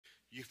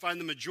you find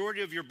the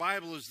majority of your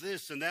Bible is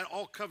this, and that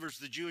all covers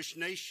the Jewish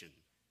nation.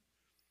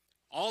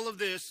 All of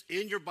this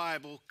in your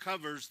Bible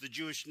covers the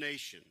Jewish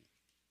nation.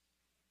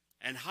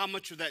 And how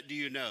much of that do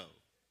you know?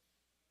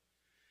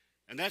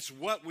 And that's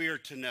what we are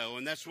to know,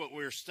 and that's what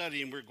we're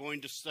studying. We're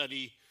going to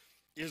study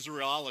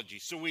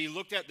Israelology. So we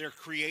looked at their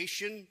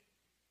creation,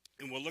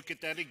 and we'll look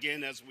at that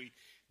again as we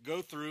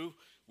go through.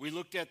 We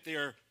looked at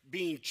their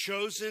being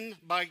chosen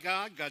by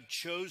God. God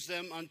chose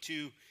them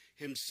unto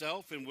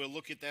himself, and we'll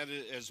look at that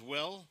as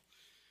well.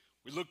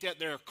 We looked at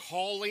their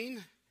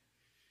calling,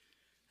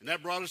 and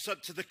that brought us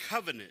up to the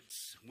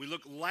covenants. We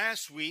looked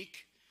last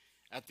week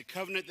at the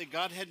covenant that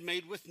God had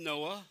made with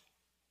Noah.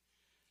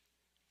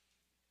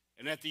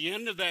 And at the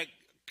end of that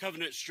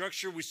covenant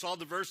structure, we saw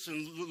the verse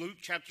in Luke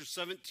chapter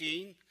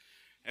 17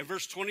 and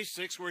verse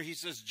 26 where he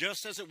says,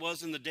 just as it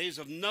was in the days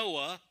of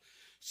Noah,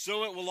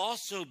 so it will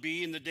also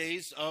be in the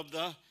days of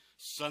the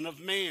Son of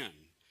Man.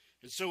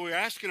 And so we're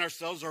asking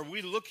ourselves, are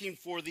we looking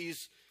for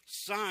these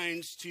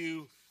signs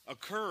to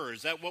occur?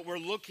 Is that what we're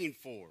looking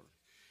for?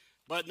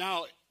 But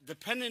now,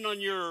 depending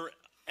on your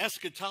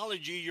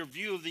eschatology, your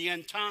view of the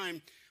end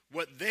time,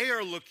 what they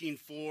are looking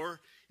for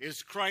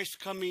is Christ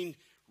coming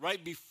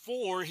right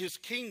before his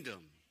kingdom.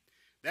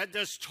 That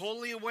does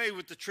totally away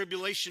with the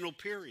tribulational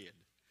period.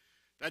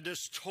 That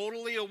does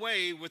totally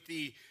away with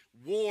the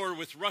war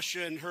with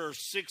Russia and her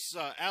 6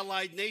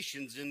 allied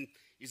nations in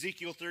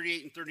Ezekiel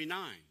 38 and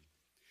 39.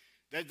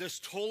 That does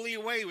totally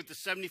away with the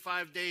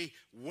 75-day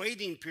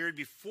waiting period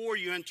before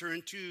you enter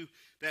into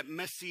that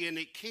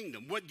messianic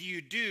kingdom. What do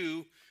you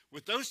do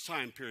with those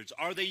time periods?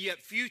 Are they yet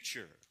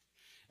future?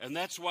 And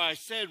that's why I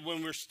said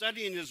when we're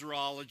studying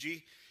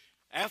Israelology,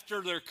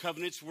 after their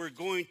covenants, we're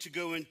going to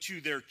go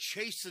into their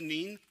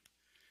chastening,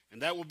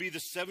 and that will be the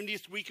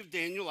 70th week of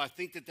Daniel. I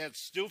think that that's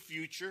still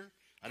future.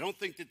 I don't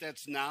think that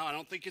that's now. I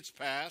don't think it's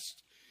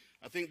past.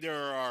 I think there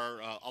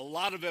are a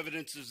lot of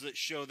evidences that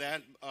show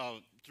that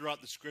throughout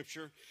the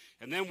scripture.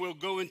 And then we'll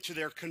go into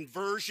their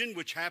conversion,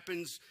 which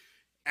happens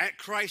at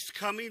Christ's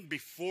coming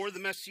before the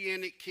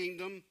messianic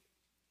kingdom.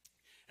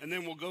 And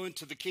then we'll go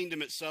into the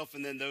kingdom itself,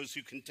 and then those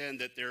who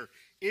contend that there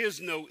is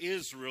no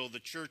Israel, the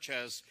church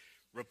has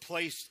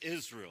replaced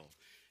Israel.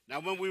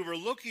 Now, when we were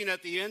looking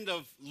at the end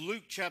of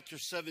Luke chapter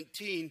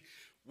 17,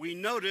 we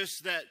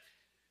noticed that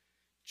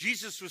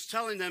Jesus was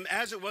telling them,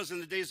 as it was in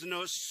the days of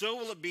Noah, so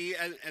will it be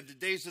at the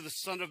days of the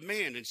Son of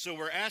Man. And so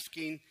we're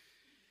asking,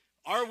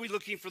 are we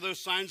looking for those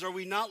signs? Are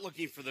we not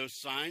looking for those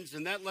signs?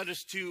 And that led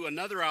us to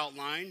another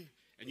outline,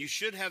 and you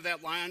should have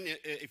that line.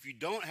 If you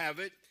don't have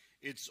it,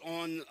 it's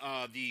on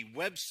the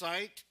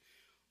website,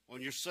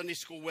 on your Sunday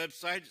school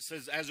website. It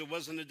says, as it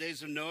was in the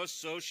days of Noah,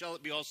 so shall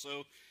it be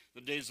also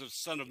the days of the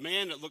Son of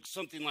Man. It looks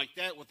something like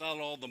that without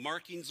all the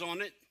markings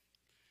on it.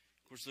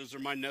 Of course, those are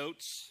my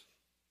notes.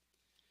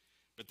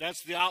 But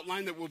that's the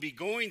outline that we'll be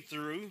going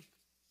through.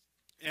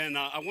 And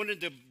I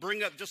wanted to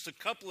bring up just a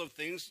couple of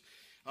things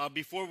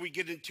before we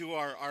get into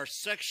our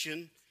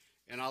section.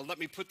 And let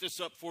me put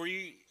this up for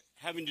you,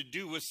 having to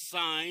do with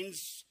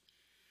signs.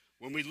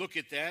 When we look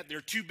at that, there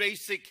are 2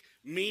 basic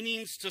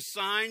meanings to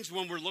signs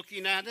when we're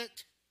looking at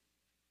it.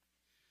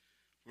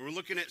 When we're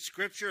looking at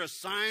Scripture, a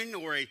sign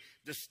or a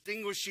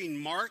distinguishing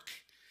mark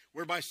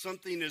whereby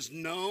something is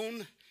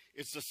known.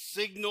 It's a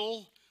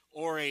signal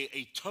or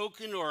a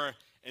token or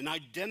an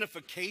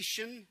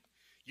identification.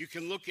 You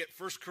can look at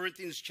 1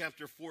 Corinthians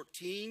chapter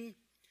 14,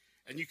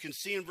 and you can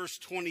see in verse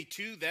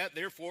 22 that,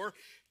 therefore,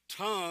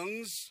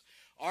 tongues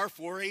are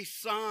for a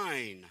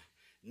sign,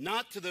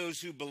 not to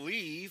those who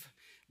believe,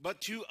 but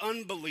to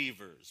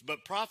unbelievers.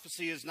 But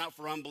prophecy is not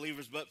for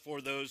unbelievers, but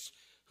for those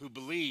who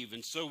believe.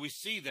 And so we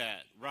see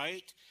that,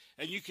 right?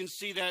 And you can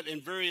see that in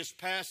various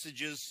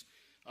passages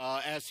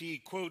as he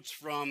quotes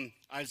from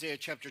Isaiah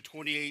chapter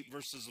 28,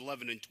 verses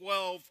 11 and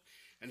 12.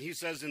 And he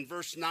says in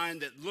verse 9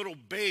 that little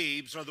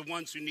babes are the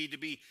ones who need to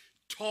be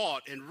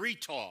taught and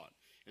retaught.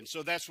 And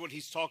so that's what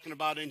he's talking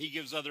about. And he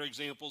gives other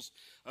examples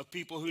of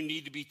people who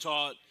need to be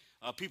taught,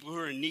 people who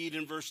are in need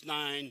in verse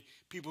 9,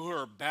 people who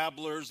are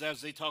babblers, as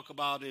they talk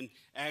about in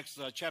Acts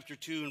chapter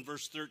 2 and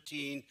verse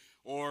 13,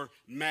 or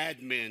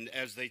madmen,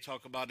 as they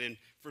talk about in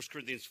 1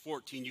 Corinthians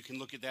 14. You can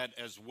look at that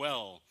as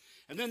well.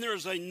 And then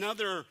there's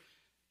another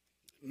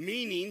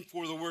meaning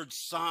for the word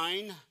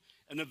sign,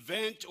 an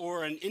event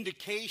or an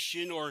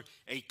indication or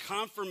a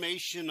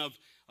confirmation of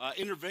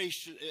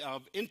intervention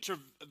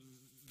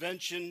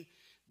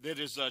that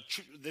is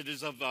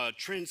of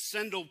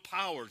transcendental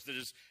powers, that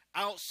is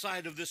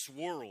outside of this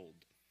world.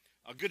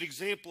 A good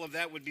example of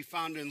that would be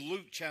found in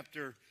Luke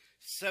chapter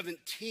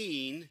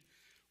 17,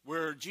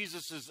 where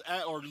Jesus is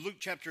at, or Luke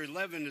chapter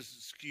 11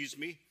 is,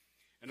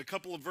 and a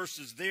couple of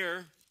verses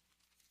there.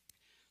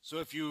 So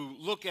if you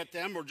look at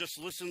them or just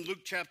listen,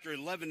 Luke chapter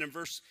 11 and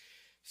verse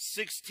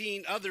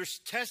 16, others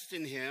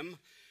testing him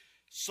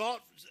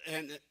sought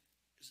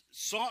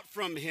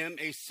from him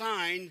a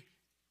sign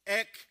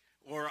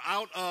or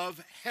out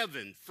of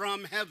heaven,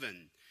 from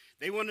heaven.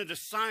 They wanted a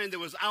sign that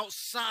was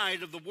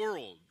outside of the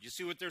world. You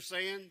see what they're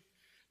saying?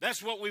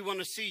 That's what we want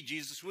to see,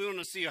 Jesus. We want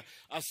to see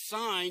a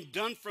sign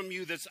done from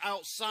you that's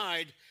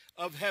outside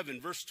of heaven.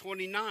 Verse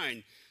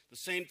 29, the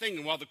same thing.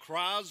 And while the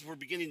crowds were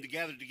beginning to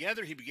gather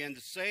together, he began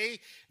to say,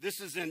 this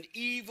is an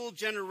evil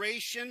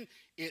generation.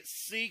 It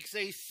seeks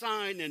a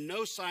sign, and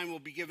no sign will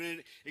be given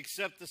it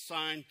except the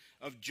sign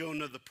of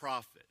Jonah the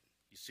prophet.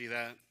 You see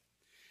that?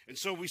 And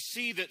so we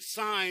see that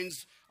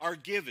signs are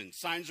given.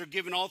 Signs are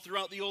given all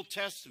throughout the Old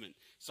Testament.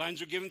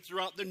 Signs are given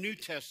throughout the New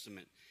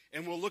Testament.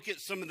 And we'll look at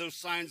some of those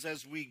signs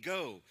as we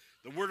go.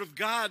 The Word of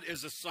God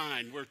is a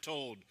sign, we're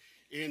told,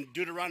 in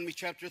Deuteronomy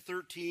chapter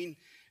 13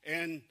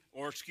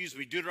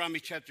 Deuteronomy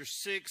chapter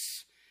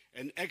 6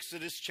 and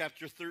Exodus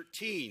chapter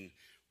 13.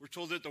 We're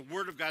told that the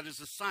Word of God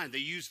is a sign. They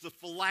used the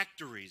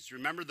phylacteries.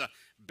 Remember the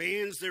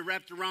bands they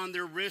wrapped around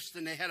their wrist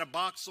and they had a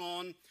box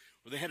on?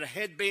 Or they had a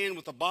headband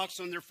with a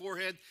box on their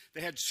forehead. They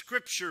had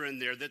scripture in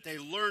there that they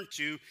learned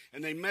to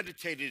and they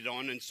meditated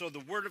on. And so the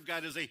Word of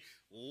God is a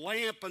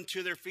lamp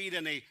unto their feet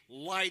and a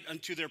light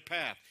unto their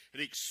path.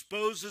 It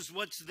exposes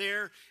what's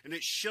there and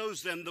it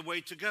shows them the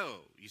way to go,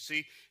 you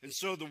see. And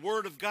so the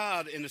Word of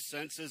God, in a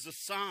sense, is a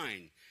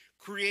sign.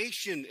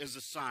 Creation is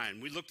a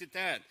sign. We looked at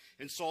that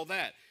and saw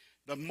that.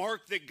 The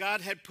mark that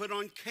God had put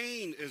on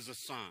Cain is a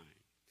sign.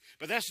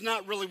 But that's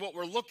not really what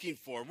we're looking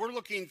for. We're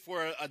looking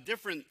for a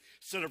different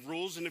set of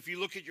rules. And if you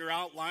look at your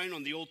outline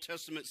on the Old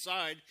Testament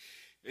side,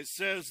 it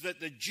says that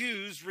the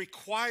Jews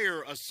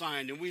require a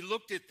sign. And we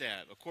looked at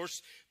that. Of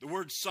course, the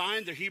word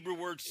sign, the Hebrew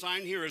word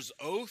sign here is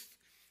oath.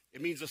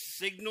 It means a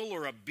signal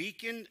or a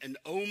beacon, an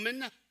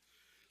omen,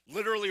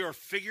 literally or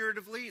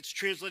figuratively. It's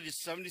translated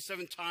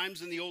 77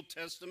 times in the Old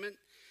Testament.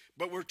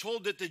 But we're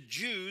told that the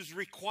Jews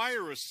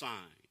require a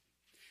sign.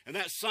 And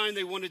that sign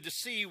they wanted to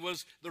see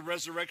was the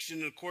resurrection.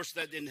 And of course,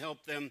 that didn't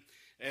help them.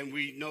 And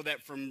we know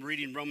that from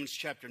reading Romans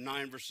chapter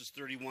 9, verses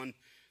 31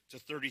 to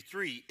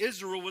 33.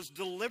 Israel was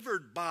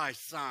delivered by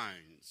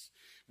signs.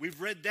 We've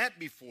read that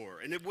before.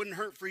 And it wouldn't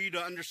hurt for you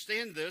to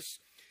understand this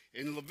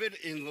in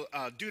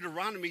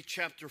Deuteronomy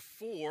chapter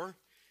 4.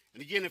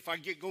 And again, if I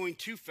get going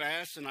too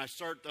fast and I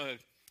start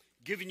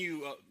giving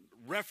you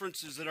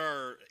references that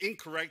are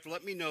incorrect,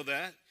 let me know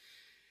that.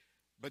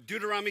 But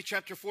Deuteronomy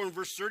chapter 4 and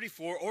verse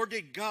 34, or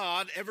did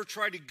God ever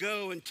try to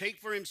go and take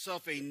for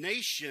himself a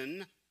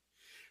nation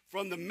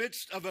from the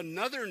midst of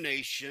another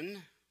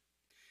nation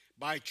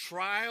by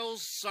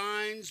trials,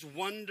 signs,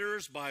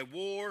 wonders, by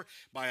war,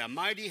 by a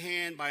mighty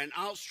hand, by an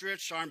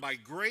outstretched arm, by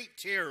great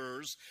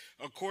terrors,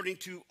 according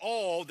to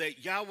all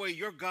that Yahweh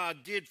your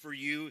God did for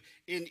you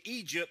in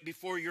Egypt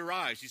before your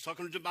eyes? He's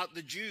talking about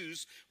the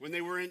Jews when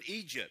they were in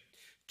Egypt.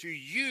 To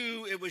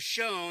you it was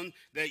shown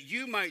that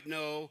you might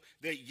know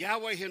that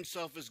Yahweh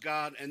himself is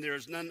God and there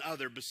is none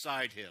other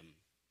beside him.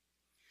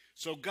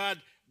 So God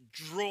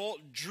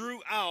drew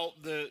out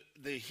the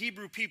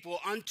Hebrew people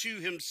unto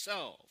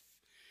himself.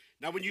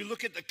 Now when you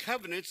look at the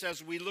covenants,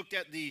 as we looked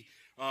at the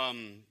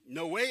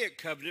Noahic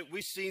covenant,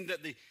 we've seen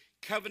that the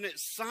covenant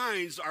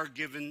signs are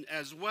given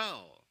as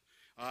well.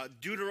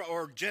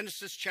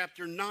 Genesis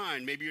chapter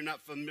 9, maybe you're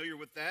not familiar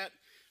with that.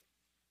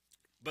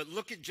 But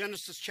look at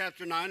Genesis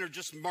chapter 9, or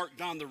just mark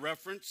down the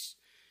reference.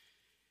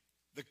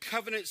 The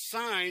covenant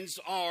signs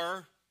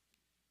are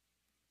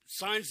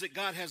signs that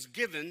God has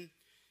given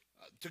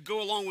to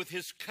go along with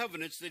his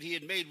covenants that he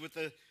had made with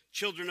the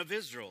children of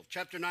Israel.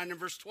 Chapter 9 and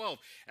verse 12.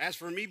 As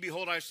for me,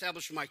 behold, I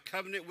establish my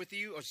covenant with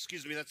you.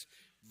 That's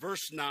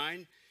verse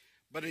 9.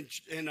 But in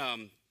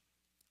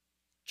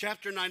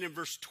chapter 9 and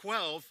verse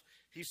 12,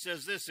 he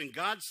says this, and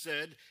God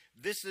said,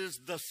 this is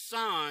the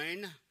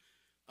sign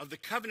of the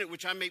covenant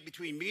which I make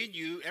between me and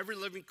you, every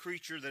living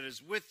creature that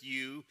is with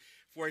you,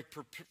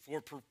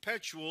 for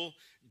perpetual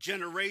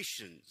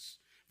generations.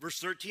 Verse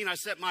 13, I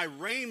set my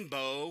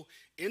rainbow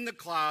in the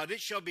cloud.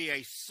 It shall be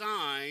a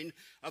sign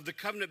of the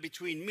covenant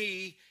between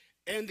me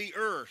and the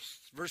earth.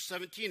 Verse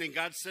 17, and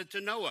God said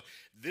to Noah,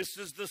 this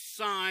is the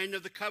sign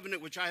of the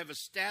covenant which I have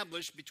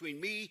established between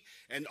me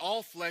and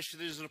all flesh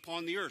that is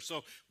upon the earth.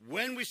 So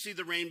when we see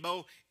the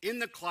rainbow in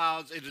the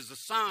clouds, it is a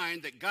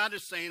sign that God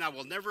is saying, I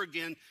will never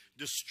again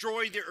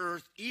destroy the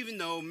earth, even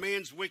though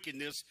man's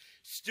wickedness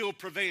still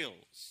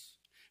prevails.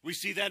 We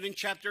see that in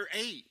chapter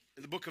 8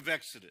 in the book of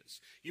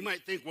Exodus. You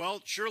might think,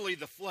 well, surely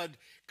the flood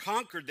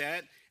conquered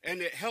that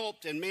and it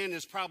helped and man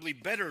is probably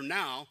better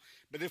now.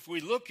 But if we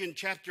look in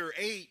chapter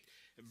 8,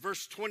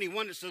 verse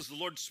 21, it says, the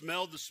Lord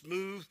smelled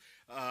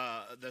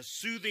the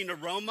soothing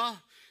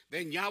aroma.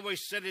 Then Yahweh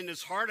said in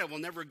his heart, I will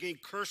never again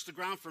curse the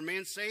ground for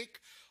man's sake.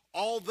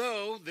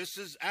 Although, this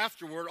is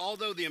afterward,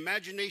 although the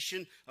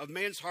imagination of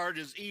man's heart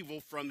is evil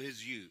from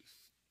his youth.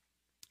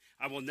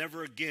 I will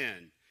never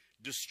again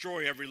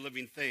destroy every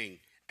living thing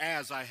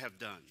as I have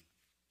done.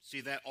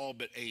 See that? All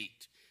but 8.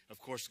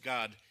 Of course,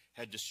 God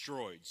had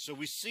destroyed. So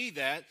we see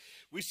that.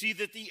 We see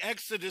that the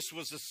Exodus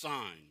was a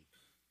sign.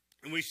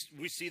 And we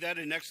see that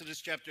in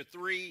Exodus chapter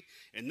 3,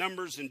 in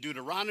Numbers and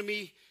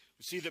Deuteronomy.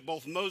 We see that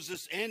both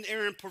Moses and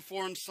Aaron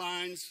performed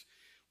signs.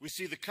 We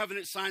see the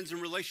covenant signs in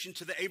relation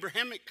to the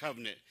Abrahamic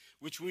covenant,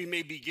 which we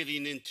may be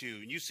getting into.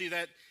 And you see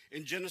that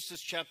in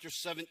Genesis chapter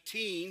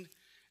 17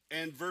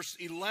 and verse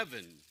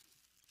 11.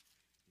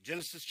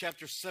 Genesis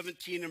chapter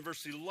 17 and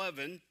verse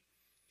 11.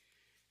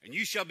 And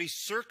you shall be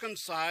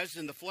circumcised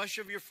in the flesh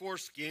of your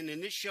foreskin,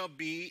 and it shall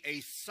be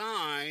a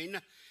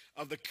sign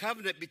of the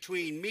covenant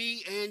between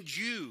me and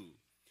you.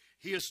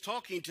 He is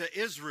talking to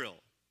Israel.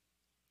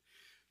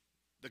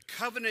 The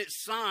covenant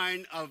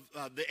sign of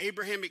the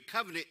Abrahamic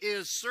covenant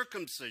is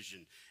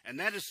circumcision, and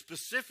that is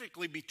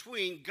specifically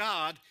between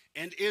God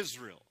and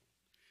Israel.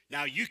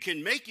 Now, you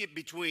can make it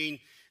between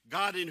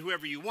God and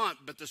whoever you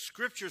want, but the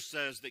scripture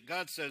says that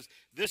God says,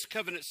 this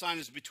covenant sign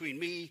is between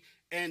me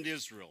and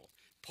Israel.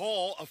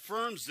 Paul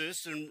affirms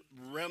this in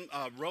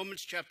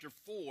Romans chapter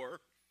 4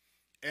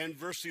 and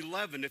verse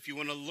 11. If you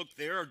want to look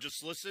there or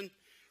just listen.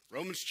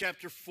 Romans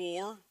chapter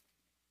 4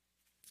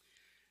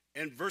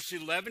 and verse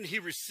 11. He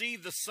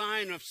received the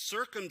sign of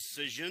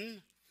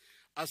circumcision,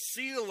 a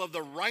seal of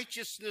the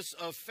righteousness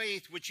of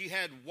faith which he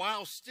had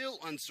while still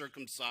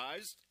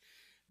uncircumcised,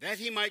 that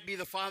he might be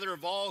the father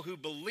of all who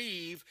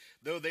believe,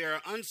 though they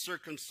are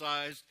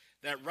uncircumcised,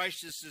 that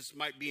righteousness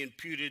might be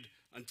imputed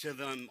unto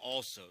them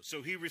also.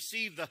 So he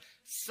received the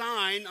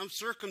sign of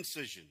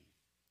circumcision.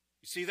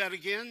 You see that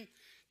again?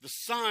 The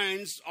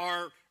signs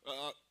are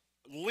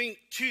linked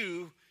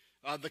to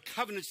the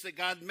covenants that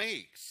God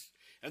makes.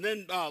 And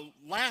then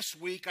last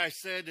week I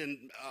said,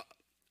 and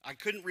I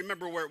couldn't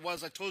remember where it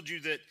was, I told you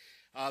that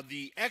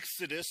the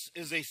Exodus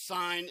is a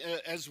sign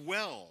as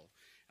well.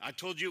 I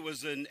told you it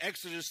was in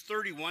Exodus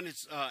 31.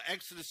 It's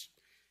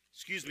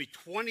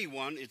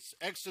 21. It's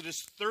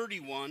Exodus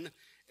 31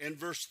 and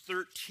verse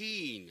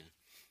 13.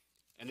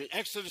 And in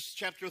Exodus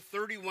chapter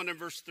 31 and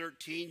verse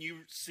 13, you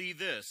see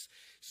this.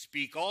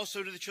 Speak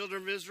also to the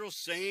children of Israel,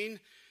 saying,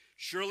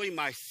 surely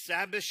my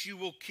Sabbaths you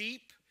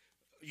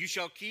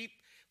shall keep,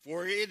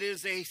 for it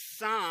is a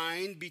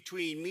sign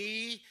between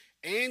me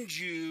and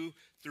you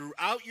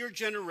throughout your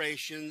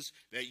generations,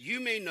 that you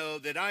may know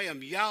that I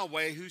am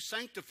Yahweh who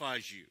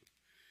sanctifies you.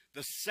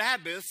 The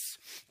Sabbaths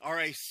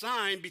are a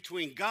sign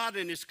between God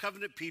and his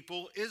covenant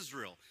people,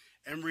 Israel.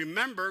 And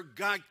remember,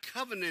 God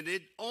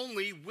covenanted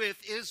only with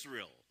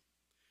Israel,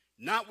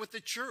 not with the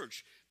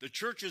church. The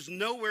church is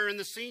nowhere in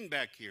the scene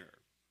back here.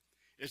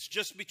 It's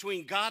just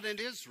between God and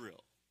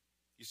Israel.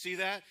 You see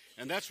that?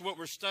 And that's what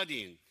we're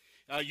studying.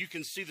 You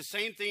can see the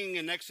same thing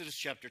in Exodus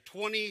chapter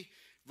 20,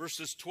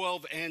 verses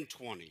 12 and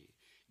 20.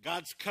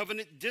 God's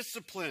covenant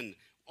discipline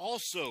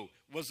also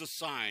was a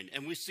sign,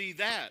 and we see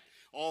that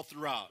all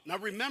throughout. Now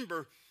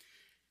remember,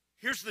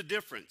 here's the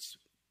difference.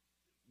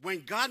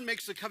 When God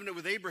makes a covenant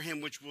with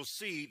Abraham, which we'll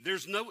see,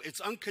 it's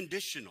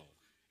unconditional.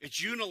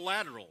 It's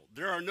unilateral.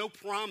 There are no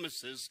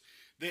promises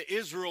that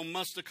Israel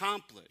must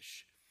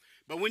accomplish.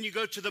 But when you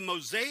go to the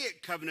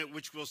Mosaic covenant,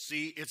 which we'll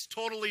see, it's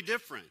totally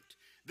different.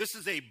 This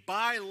is a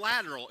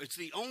bilateral. It's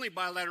the only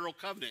bilateral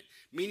covenant,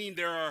 meaning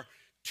there are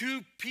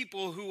two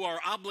people who are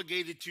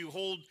obligated to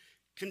hold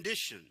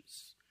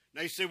conditions.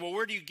 Now you say, well,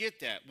 where do you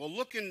get that? Well,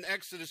 look in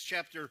Exodus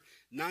chapter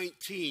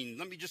 19.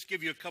 Let me just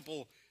give you a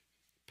couple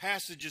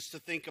passages to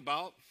think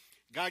about.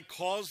 God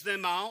calls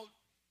them out.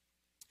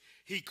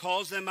 He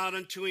calls them out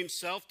unto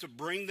himself to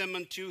bring them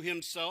unto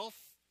himself.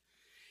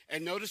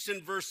 And notice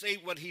in verse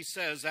 8 what he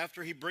says.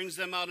 After he brings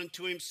them out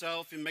unto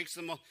himself and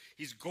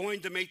he's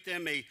going to make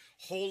them a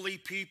holy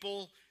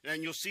people.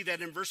 And you'll see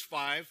that in verse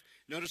 5.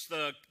 Notice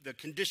the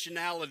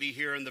conditionality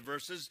here in the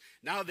verses.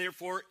 Now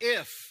therefore,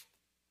 if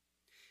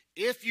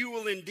you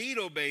will indeed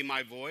obey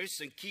my voice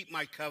and keep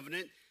my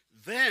covenant,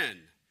 then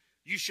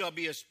you shall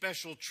be a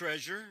special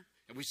treasure.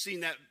 And we've seen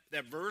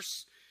that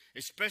verse.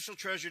 A special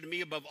treasure to me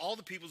above all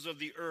the peoples of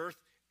the earth,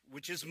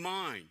 which is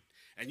mine.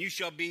 And you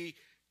shall be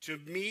to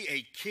me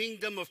a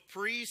kingdom of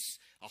priests,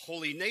 a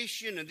holy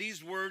nation. And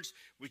these are the words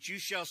which you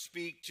shall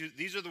speak to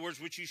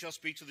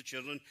the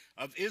children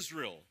of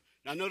Israel.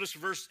 Now notice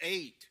verse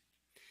 8.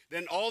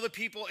 Then all the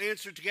people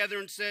answered together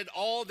and said,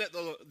 all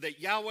that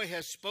Yahweh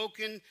has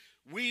spoken,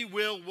 we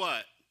will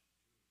what?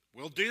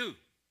 We'll do.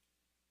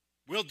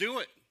 We'll do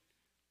it.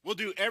 We'll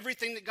do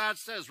everything that God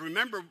says.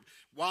 Remember,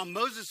 while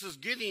Moses is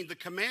getting the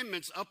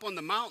commandments up on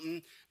the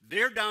mountain,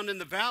 they're down in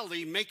the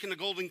valley making a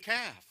golden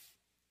calf.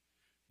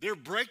 They're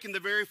breaking the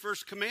very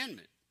first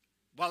commandment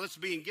while it's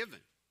being given.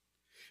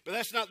 But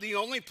that's not the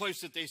only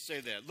place that they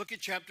say that. Look at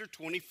chapter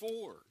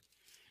 24.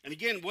 And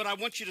again, what I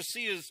want you to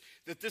see is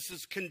that this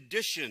is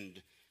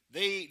conditioned.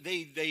 They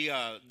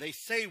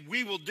say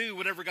we will do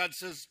whatever God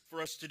says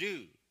for us to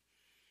do.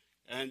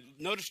 And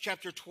notice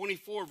chapter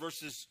 24,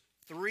 verses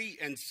 3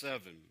 and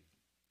 7.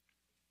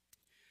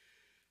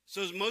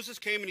 So as Moses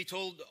came and he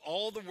told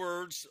all the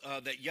words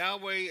that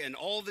Yahweh and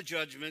all the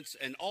judgments,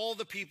 and all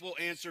the people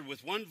answered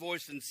with one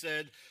voice and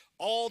said,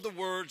 all the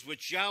words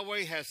which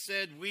Yahweh has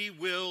said we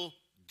will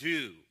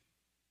do.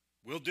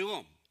 We'll do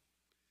them.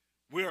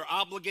 We are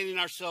obligating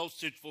ourselves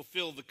to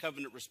fulfill the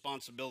covenant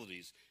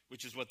responsibilities,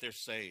 which is what they're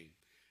saying.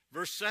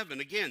 Verse 7,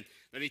 again,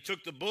 then he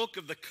took the book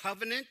of the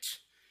covenant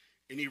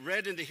and he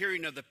read in the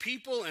hearing of the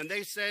people, and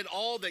they said,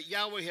 all that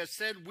Yahweh has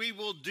said we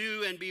will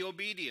do and be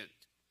obedient.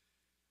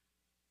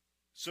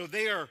 So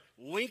they are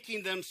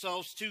linking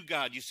themselves to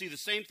God. You see the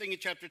same thing in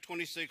chapter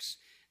 26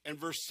 and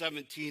verse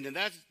 17. And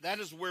that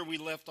is where we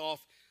left off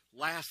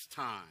last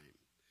time.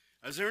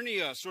 Is there any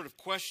sort of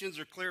questions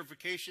or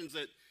clarifications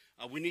that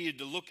we needed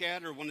to look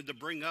at or wanted to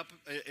bring up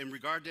in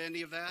regard to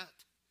any of that?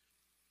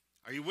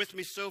 Are you with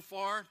me so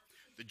far?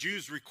 The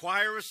Jews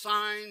require a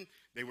sign.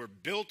 They were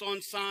built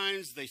on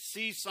signs. They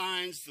see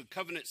signs. The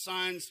covenant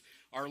signs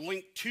are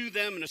linked to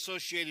them and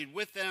associated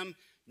with them.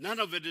 None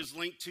of it is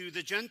linked to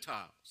the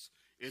Gentiles.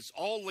 It's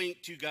all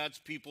linked to God's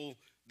people,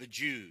 the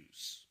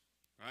Jews,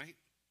 right?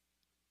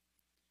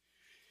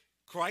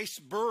 Christ's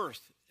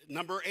birth,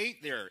 number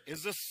 8 there,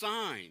 is a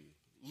sign.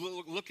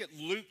 Look at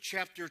Luke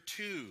chapter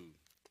 2.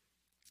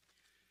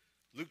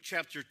 Luke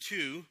chapter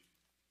 2.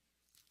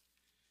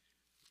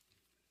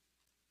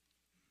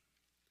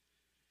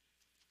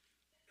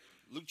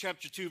 Luke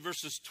chapter 2,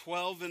 verses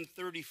 12 and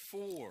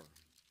 34.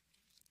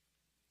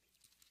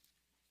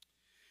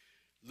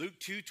 Luke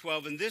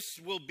 2:12, and this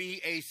will be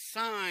a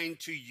sign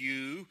to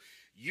you.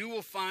 You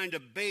will find a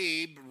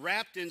babe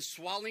wrapped in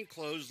swaddling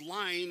clothes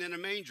lying in a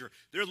manger.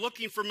 They're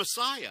looking for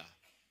Messiah.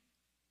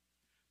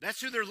 That's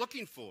who they're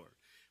looking for.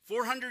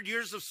 400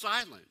 years of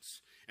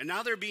silence. And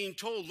now they're being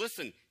told,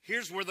 listen,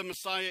 here's where the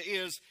Messiah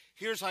is.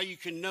 Here's how you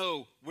can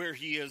know where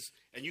he is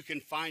and you can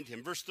find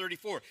him. Verse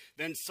 34,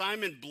 then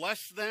Simon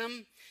blessed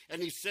them,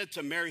 and he said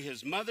to Mary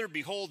his mother,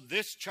 behold,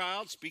 this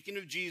child, speaking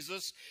of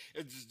Jesus,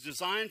 is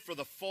designed for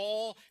the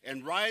fall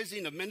and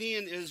rising of many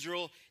in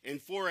Israel,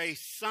 and for a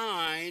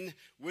sign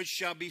which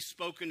shall be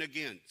spoken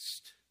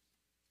against.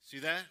 See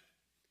that?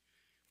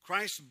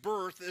 Christ's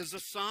birth is a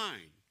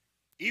sign.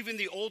 Even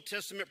the Old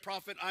Testament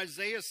prophet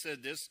Isaiah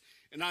said this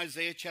in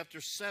Isaiah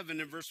chapter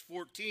 7 and verse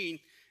 14,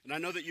 and I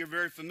know that you're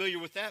very familiar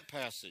with that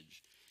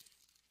passage.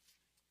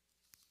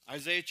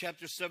 Isaiah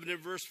chapter 7 and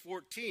verse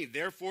 14,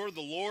 therefore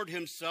the Lord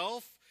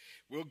himself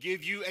will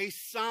give you a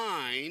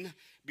sign.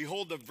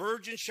 Behold, the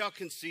virgin shall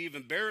conceive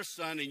and bear a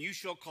son, and you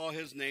shall call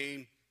his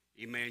name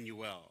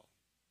Emmanuel.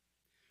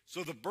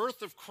 So the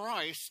birth of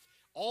Christ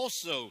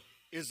also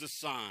is a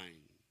sign.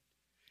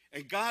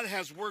 And God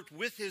has worked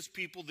with his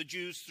people, the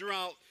Jews,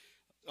 throughout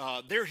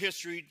their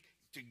history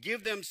to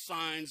give them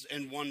signs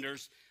and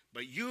wonders.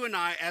 But you and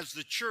I, as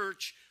the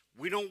church,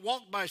 we don't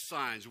walk by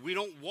signs. We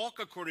don't walk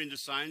according to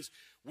signs.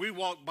 We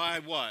walk by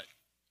what?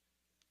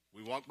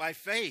 We walk by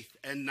faith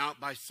and not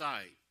by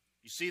sight.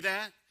 You see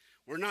that?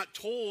 We're not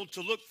told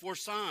to look for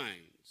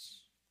signs.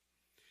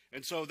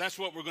 And so that's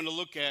what we're going to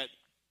look at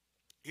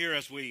here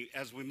as we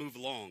move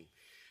along.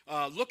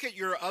 Look at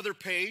your other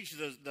page,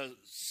 the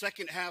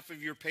second half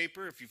of your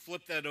paper. If you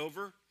flip that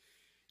over,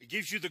 it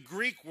gives you the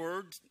Greek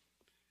word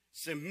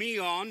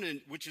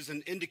semeion, which is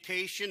an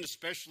indication,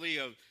 especially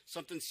of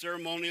something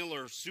ceremonial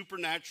or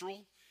supernatural.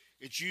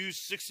 It's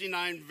used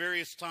 69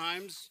 various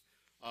times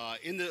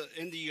in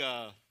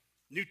the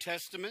New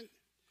Testament.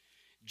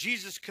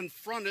 Jesus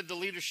confronted the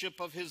leadership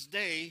of his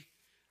day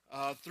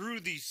through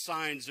these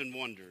signs and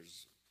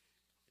wonders.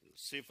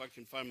 Let's see if I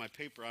can find my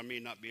paper. I may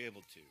not be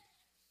able to.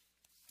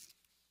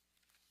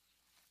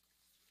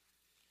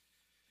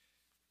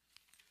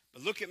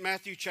 But look at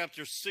Matthew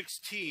chapter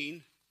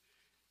 16,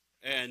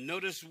 and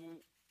notice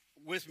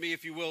with me,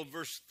 if you will,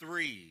 verse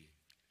 3.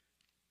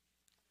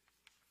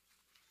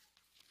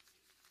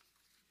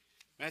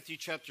 Matthew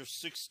chapter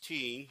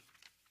 16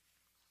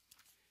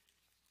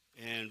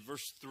 and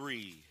verse 3.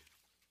 Here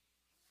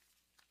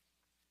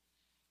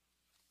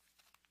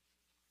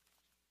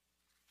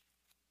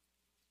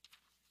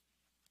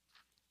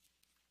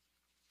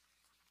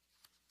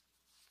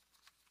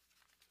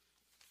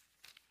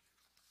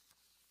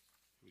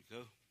we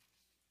go.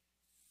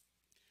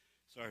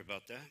 Sorry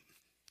about that.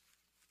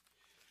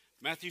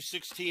 Matthew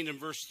 16 and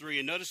verse 3.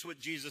 And notice what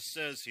Jesus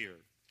says here.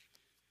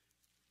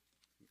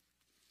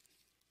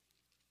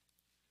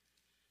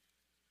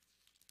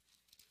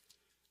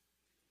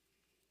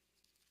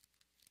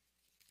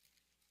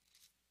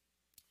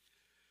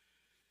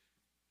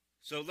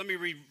 So let me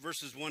read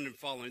verses 1 and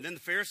following. Then the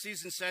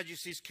Pharisees and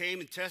Sadducees came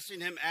and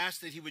testing him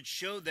asked that he would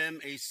show them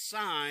a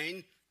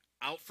sign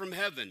out from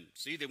heaven.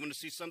 See, they want to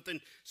see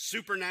something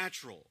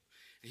supernatural.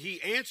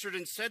 He answered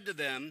and said to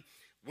them,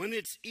 when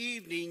it's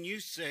evening, you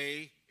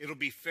say, it'll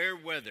be fair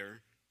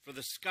weather, for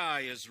the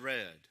sky is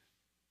red.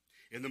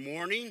 In the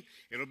morning,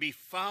 it'll be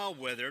foul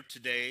weather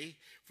today,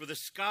 for the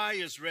sky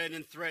is red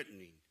and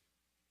threatening.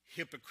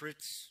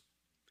 Hypocrites,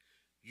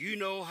 you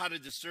know how to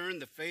discern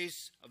the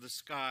face of the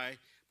sky,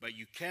 but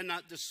you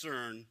cannot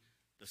discern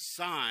the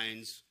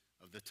signs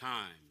of the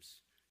times.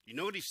 You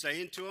know what he's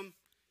saying to them?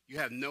 You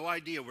have no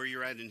idea where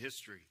you're at in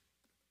history.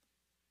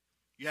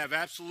 You have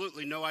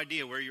absolutely no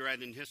idea where you're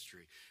at in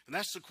history. And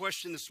that's the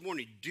question this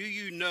morning. Do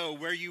you know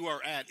where you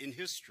are at in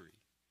history?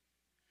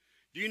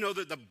 Do you know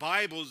that the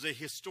Bible is a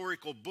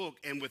historical book,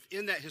 and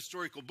within that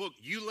historical book,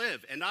 you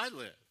live and I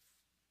live?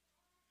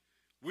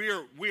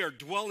 We are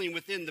dwelling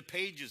within the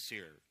pages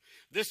here.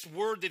 This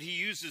word that he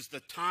uses,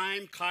 the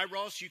time,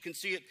 kairos, you can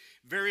see it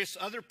various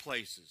other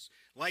places.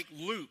 Like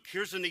Luke,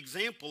 here's an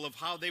example of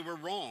how they were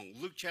wrong.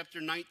 Luke chapter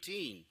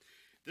 19.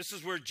 This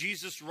is where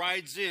Jesus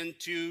rides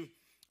into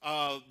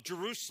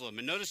Jerusalem.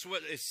 And notice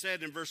what is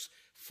said in verse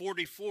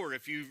 44,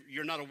 if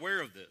you're not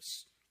aware of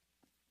this.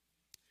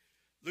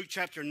 Luke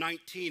chapter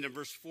 19 and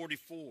verse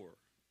 44.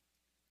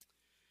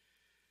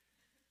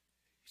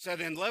 He said,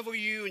 and level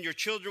you and your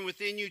children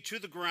within you to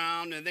the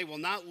ground, and they will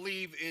not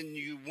leave in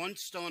you one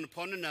stone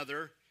upon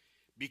another,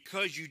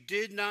 because you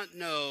did not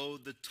know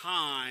the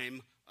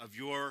time of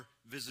your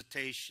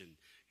visitation.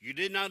 You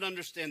did not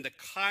understand the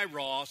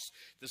kairos,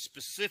 the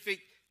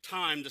specific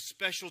time, the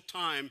special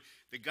time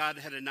that God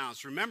had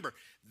announced. Remember,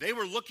 they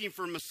were looking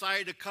for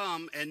Messiah to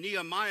come, and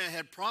Nehemiah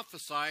had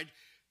prophesied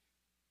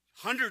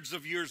hundreds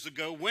of years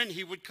ago when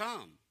he would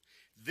come.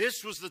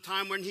 This was the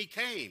time when he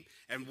came.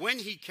 And when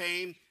he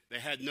came, they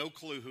had no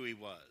clue who he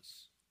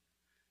was.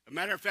 As a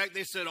matter of fact,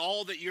 they said,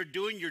 all that you're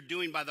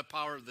doing by the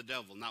power of the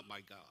devil, not by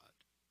God.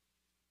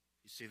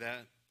 You see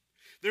that?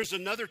 There's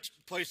another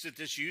place that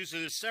this is used,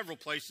 and there's several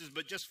places,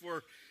 but just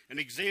for an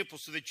example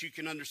so that you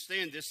can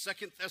understand this,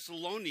 2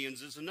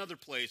 Thessalonians is another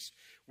place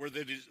where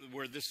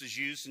this is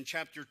used in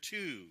chapter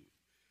 2.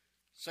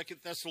 2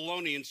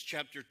 Thessalonians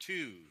chapter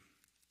 2.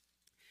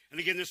 And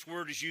again, this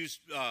word is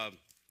used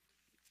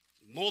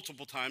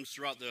multiple times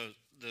throughout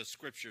the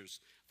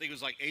scriptures. I think it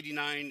was like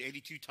 89,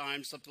 82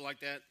 times, something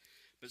like that.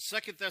 But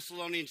 2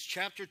 Thessalonians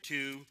chapter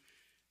 2,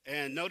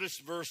 and notice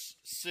verse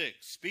 6.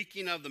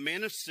 Speaking of the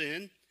man of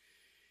sin,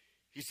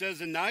 he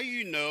says, and now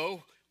you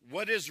know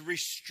what is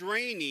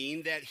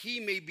restraining, that he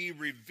may be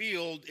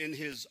revealed in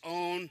his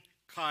own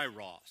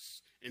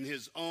kairos, in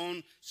his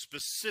own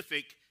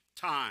specific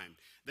time.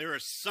 There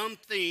is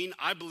something,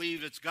 I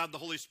believe it's God the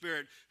Holy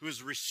Spirit, who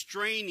is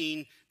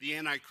restraining the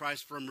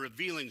Antichrist from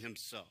revealing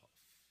himself.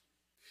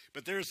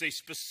 But there's a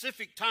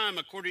specific time,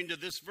 according to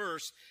this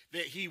verse,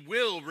 that he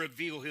will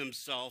reveal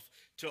himself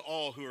to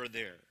all who are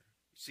there.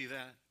 See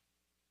that?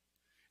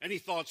 Any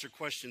thoughts or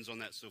questions on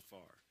that so far?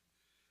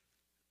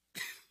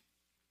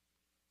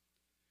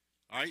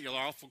 All right, you're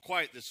awful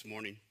quiet this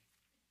morning.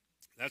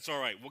 That's all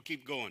right. We'll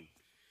keep going.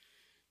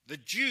 The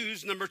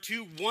Jews, number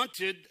 2,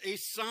 wanted a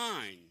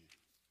sign.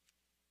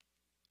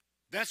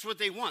 That's what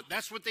they want.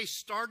 That's what they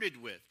started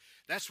with.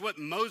 That's what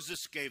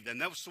Moses gave them.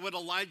 That's what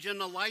Elijah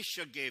and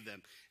Elisha gave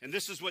them. And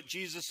this is what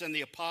Jesus and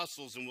the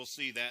apostles, and we'll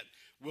see that,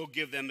 will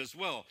give them as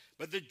well.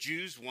 But the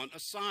Jews want a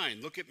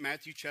sign. Look at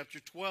Matthew chapter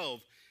 12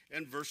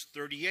 and verse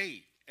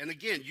 38. And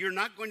again, you're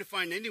not going to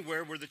find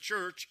anywhere where the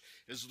church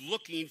is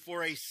looking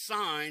for a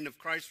sign of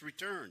Christ's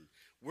return.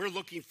 We're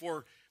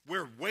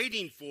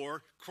waiting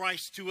for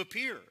Christ to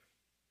appear.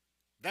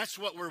 That's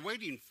what we're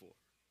waiting for.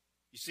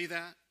 You see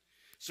that?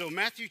 So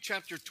Matthew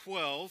chapter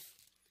 12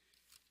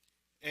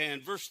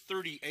 and verse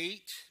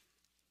 38.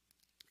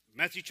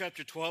 Matthew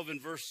chapter 12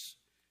 and verse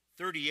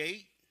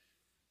 38.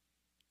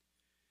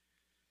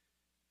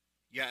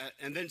 Yeah,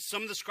 and then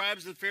some of the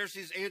scribes and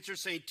Pharisees answered,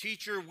 saying,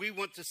 Teacher, we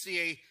want to see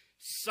a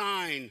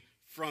sign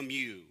from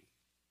you.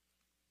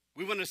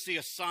 We want to see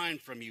a sign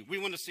from you. We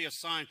want to see a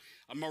sign,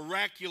 a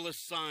miraculous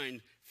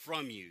sign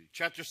from you.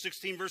 Chapter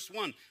 16, verse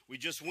 1. We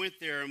just went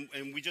there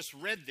and we just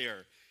read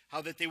there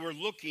how that they were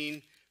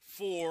looking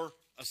for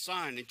a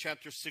sign in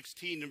chapter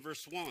 16 and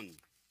verse 1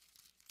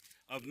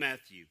 of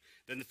Matthew.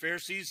 Then the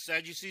Pharisees,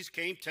 Sadducees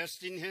came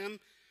testing him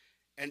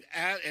and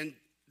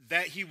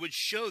that he would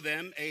show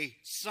them a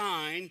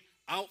sign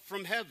out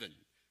from heaven.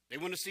 They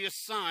want to see a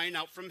sign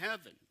out from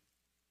heaven.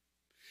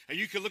 And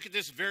you can look at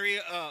this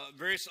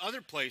various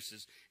other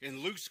places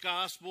in Luke's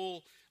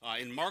gospel,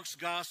 in Mark's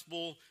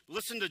gospel.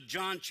 Listen to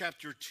John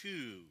chapter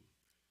 2.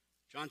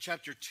 John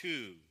chapter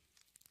 2.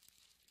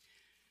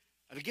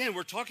 And again,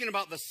 we're talking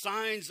about the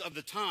signs of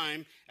the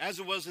time, as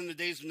it was in the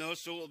days of Noah,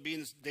 so it will be in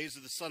the days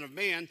of the Son of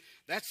Man.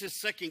 That's his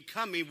second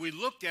coming. We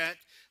looked at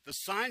the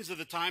signs of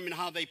the time and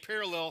how they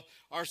parallel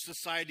our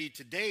society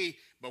today,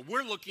 but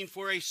we're looking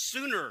for a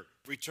sooner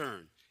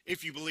return,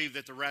 if you believe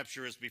that the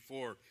rapture is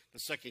before the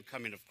second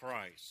coming of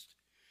Christ.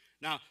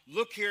 Now,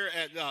 look here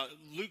at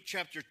Luke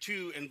chapter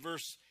 2 and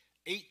verse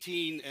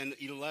 18 and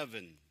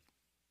 11.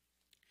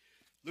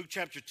 Luke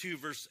chapter 2,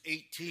 verse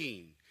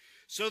 18.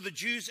 So the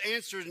Jews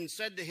answered and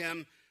said to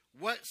him,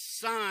 What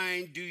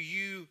sign do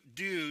you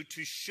do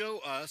to show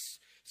us,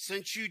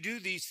 since you do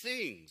these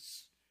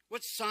things?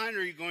 What sign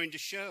are you going to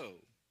show?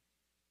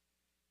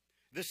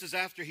 This is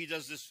after he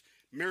does this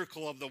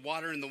miracle of the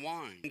water and the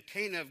wine. In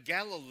Cana of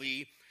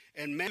Galilee,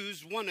 and the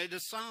Jews wanted a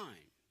sign.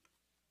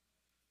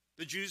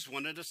 The Jews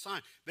wanted a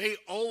sign. They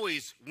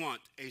always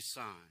want a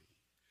sign,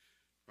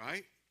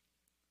 right?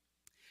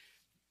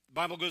 The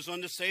Bible goes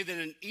on to say that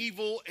an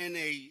evil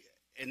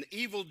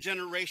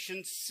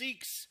generation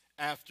seeks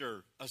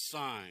after a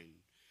sign.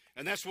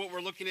 And that's what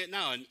we're looking at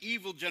now. An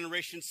evil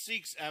generation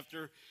seeks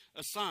after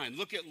a sign.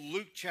 Look at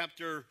Luke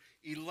chapter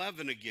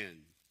 11 again.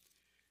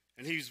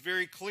 And he's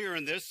very clear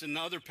in this and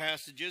other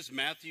passages,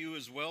 Matthew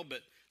as well, but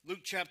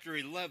Luke chapter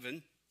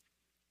 11.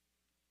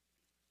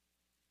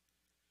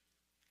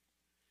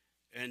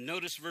 And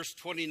notice verse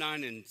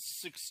 29 and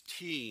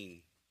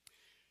 16.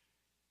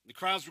 The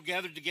crowds were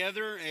gathered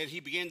together, and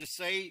he began to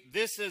say,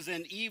 This is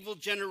an evil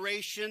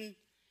generation.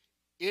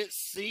 It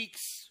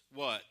seeks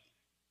what?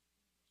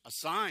 A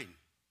sign.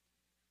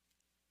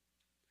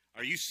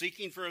 Are you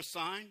seeking for a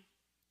sign?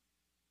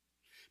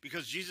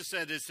 Because Jesus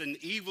said it's an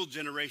evil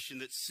generation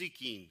that's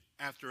seeking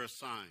after a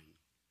sign.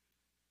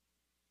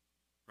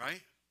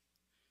 Right?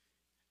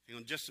 Hang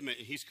on just a minute.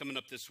 He's coming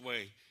up this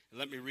way. And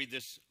let me read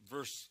this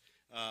verse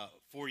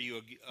for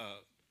you,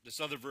 this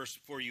other verse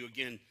for you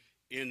again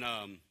in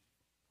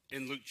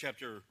Luke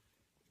chapter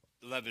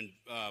 11,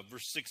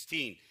 verse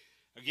 16.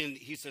 Again,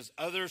 he says,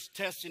 others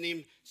testing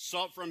him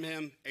sought from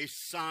him a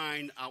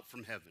sign out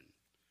from heaven.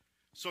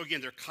 So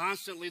again, they're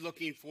constantly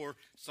looking for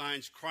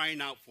signs,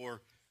 crying out for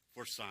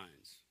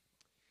signs.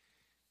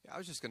 Yeah, I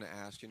was just going to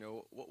ask,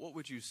 what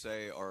would you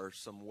say are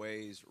some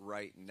ways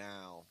right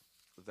now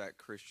that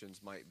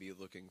Christians might be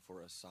looking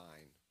for a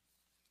sign?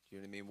 Do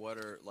you know what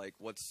I mean?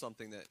 What's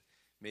something that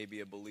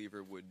maybe a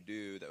believer would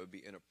do that would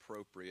be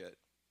inappropriate,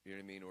 you know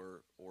what I mean,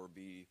 or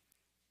be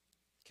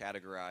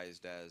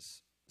categorized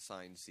as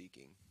sign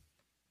seeking?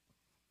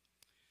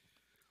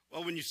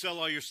 Well, when you sell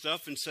all your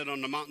stuff and sit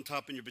on the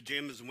mountaintop in your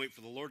pajamas and wait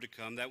for the Lord to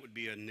come, that would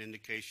be an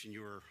indication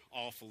you were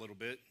off a little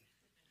bit,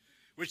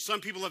 which some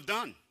people have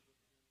done,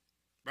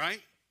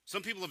 right?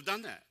 Some people have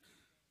done that.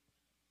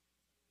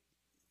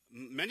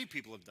 Many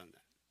people have done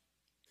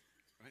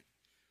that, right?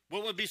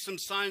 What would be some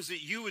signs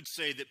that you would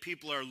say that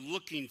people are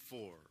looking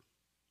for,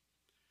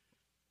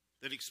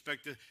 that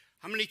expect to?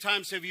 How many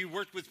times have you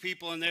worked with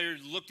people and they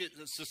looked at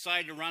the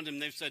society around them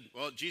and they've said,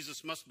 well,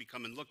 Jesus must be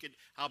coming. Look at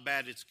how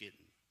bad it's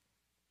getting.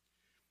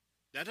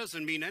 That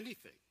doesn't mean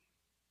anything,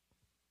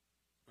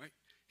 right?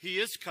 He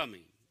is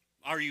coming.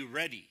 Are you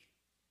ready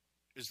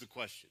is the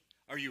question.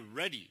 Are you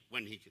ready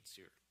when he gets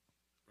here,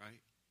 right?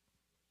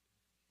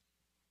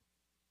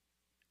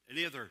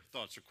 Any other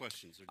thoughts or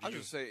questions? Or I'll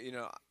just say,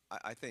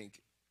 I think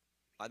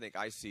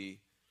I see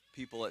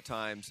people at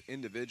times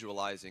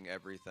individualizing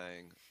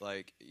everything.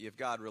 Like, if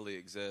God really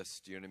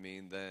exists, you know what I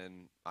mean,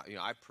 then,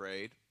 I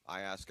prayed.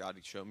 I asked God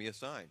to show me a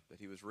sign that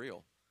he was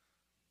real.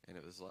 And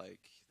it was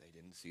like, they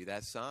didn't see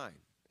that sign.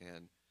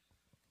 And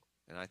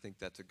I think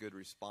that's a good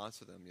response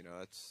to them.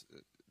 It's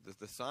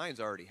the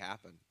signs already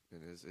happened.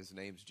 And his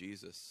name's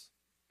Jesus.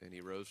 And he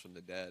rose from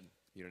the dead.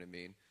 You know what I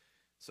mean?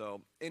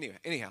 So,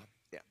 anyhow,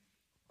 yeah.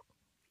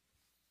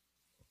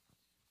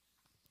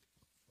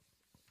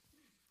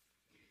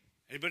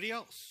 Anybody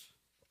else?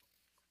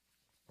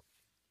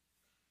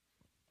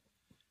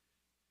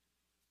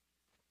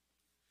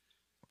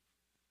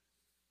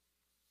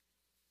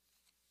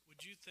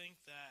 Would you think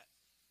that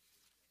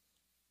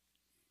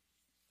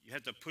You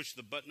have to push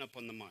the button up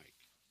on the mic.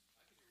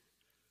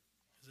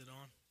 is it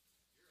on?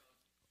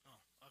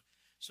 Oh,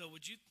 so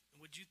would you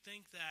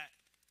think that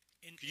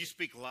Could you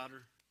speak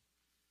louder?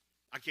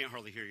 I can't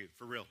hardly hear you,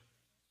 for real.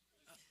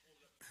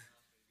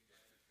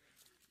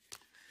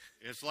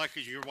 It's like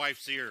your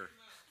wife's ear.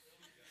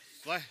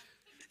 It's like,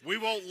 we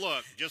won't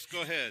look. Just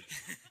go ahead.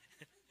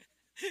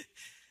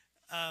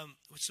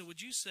 So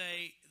would you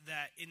say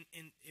that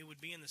it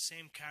would be in the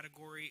same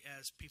category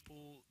as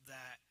people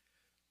that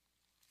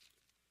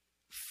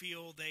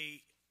feel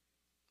they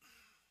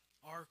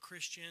are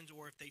Christians,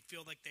 or if they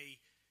feel like they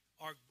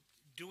are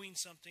doing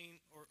something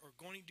or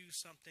going to do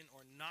something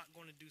or not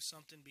going to do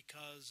something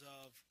because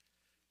of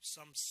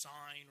some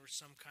sign or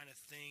some kind of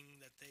thing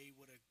that they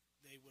would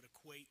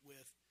equate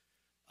with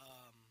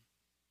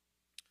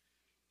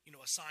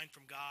a sign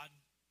from God?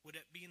 Would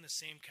it be in the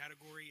same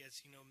category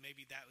as,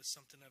 maybe that was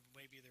something of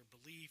maybe their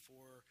belief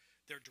or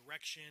their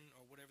direction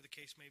or whatever the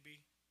case may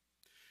be?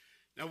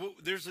 Now,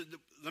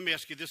 let me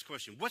ask you this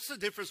question. What's the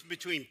difference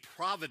between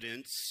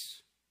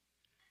providence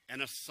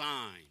and a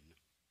sign?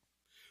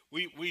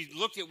 We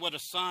looked at what a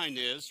sign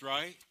is,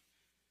 right?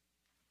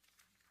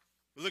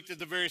 We looked at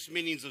the various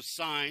meanings of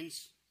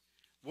signs.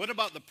 What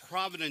about the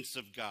providence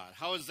of God?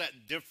 How is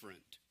that different?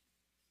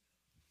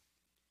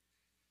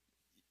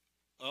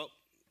 Oh,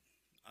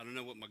 I don't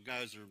know what my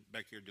guys are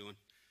back here doing.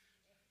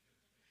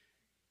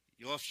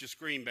 You lost your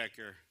screen back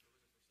there,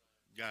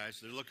 guys.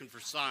 They're looking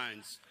for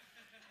signs.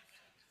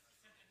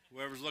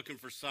 Whoever's looking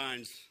for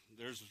signs,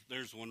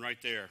 there's one right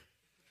there.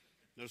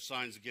 No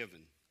signs given.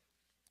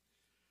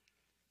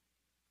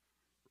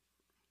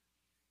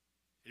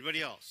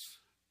 Anybody else?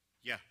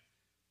 Yeah.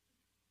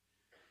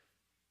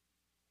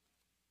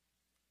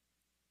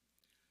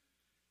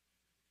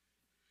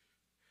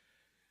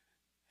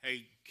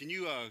 Hey, can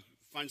you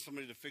find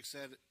somebody to fix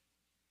that?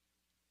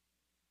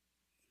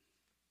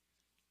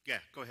 Yeah,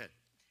 go ahead.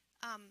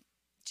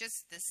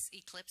 Just this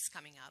eclipse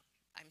coming up.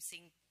 I'm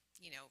seeing,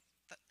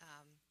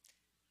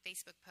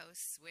 Facebook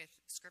posts with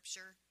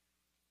scripture.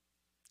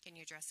 Can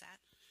you address that?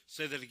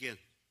 Say that again.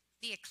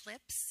 The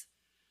eclipse,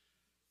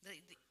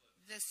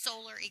 the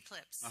solar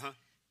eclipse. Uh-huh.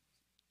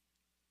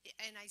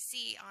 And I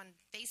see on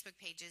Facebook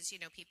pages,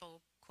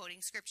 people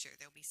quoting scripture.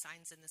 There'll be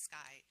signs in the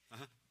sky.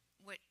 Uh-huh.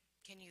 What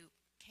can you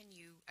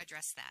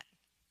address that?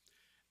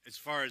 As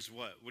far as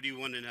what? What do you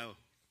want to know?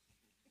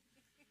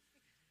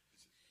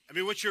 I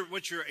mean, what's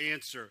your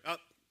answer?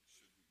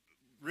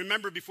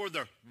 Remember before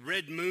the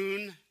red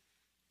moon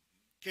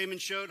came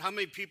and showed? How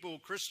many people,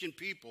 Christian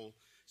people,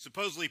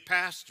 supposedly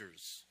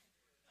pastors,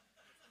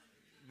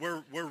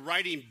 were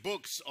writing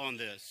books on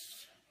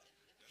this?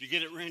 Did you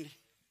get it, Randy?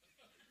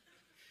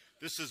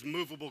 This is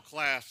movable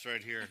class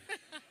right here.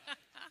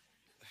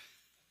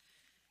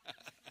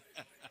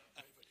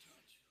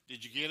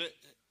 Did you get it?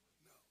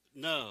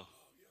 No.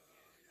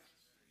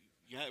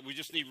 Yeah, we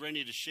just need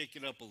Randy to shake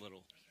it up a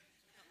little.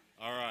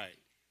 All right.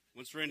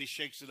 Once Randy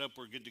shakes it up,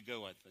 we're good to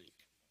go, I think.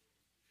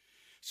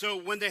 So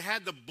when they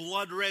had the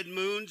blood red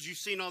moons, you've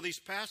seen all these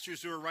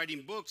pastors who are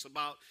writing books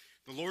about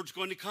the Lord's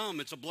going to come.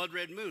 It's a blood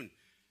red moon.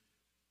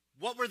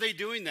 What were they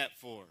doing that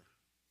for?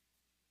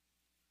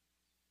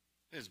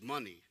 It's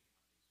money.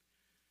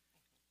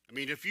 I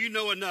mean, if you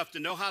know enough to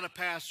know how to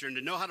pastor and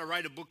to know how to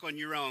write a book on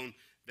your own,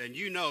 then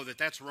you know that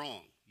that's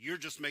wrong. You're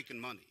just making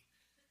money.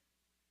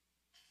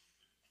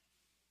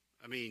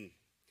 I mean,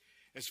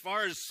 as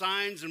far as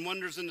signs and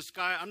wonders in the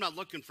sky, I'm not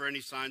looking for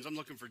any signs. I'm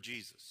looking for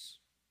Jesus.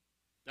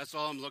 That's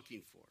all I'm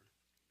looking for.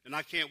 And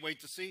I can't wait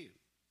to see him.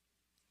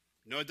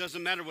 No, it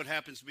doesn't matter what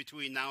happens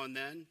between now and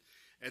then.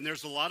 And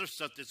there's a lot of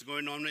stuff that's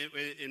going on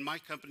in my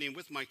company and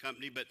with my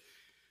company, but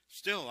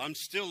still, I'm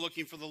still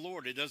looking for the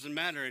Lord. It doesn't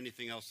matter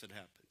anything else that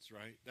happens,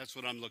 right? That's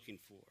what I'm looking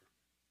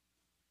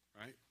for,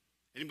 right?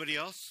 Anybody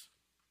else?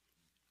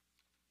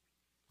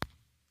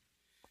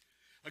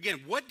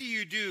 Again, what do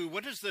you do?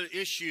 What is the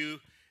issue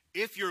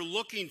if you're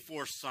looking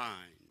for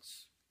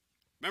signs?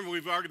 Remember,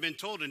 we've already been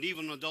told an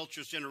evil and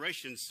adulterous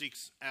generation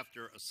seeks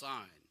after a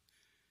sign.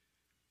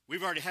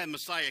 We've already had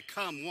Messiah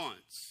come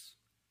once.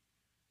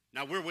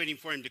 Now we're waiting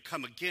for him to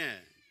come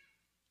again.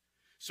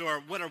 So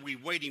what are we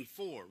waiting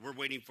for? We're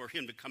waiting for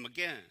him to come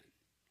again.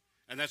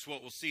 And that's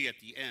what we'll see at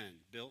the end.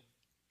 Bill?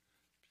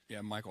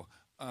 Yeah, Michael.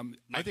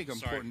 I think an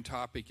important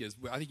topic is,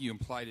 I think you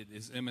implied it,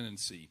 is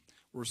imminency.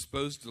 We're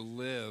supposed to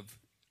live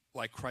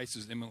like Christ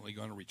is imminently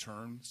going to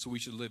return, so we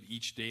should live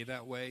each day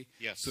that way.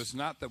 Yes. So it's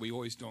not that we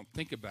always don't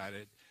think about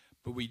it,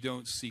 but we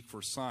don't seek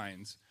for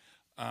signs.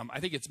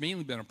 I think it's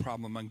mainly been a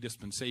problem among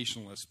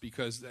dispensationalists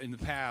because in the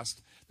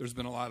past there's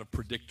been a lot of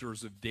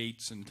predictors of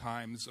dates and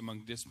times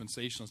among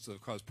dispensationalists that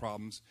have caused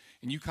problems.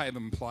 And you kind of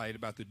implied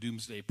about the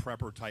doomsday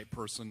prepper type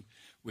person,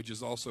 which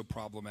is also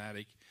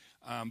problematic.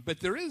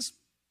 But there is,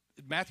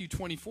 Matthew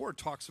 24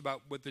 talks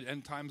about what the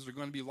end times are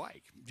going to be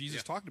like.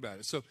 Jesus talked about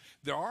it. So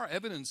there are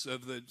evidence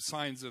of the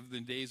signs of the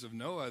days of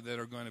Noah that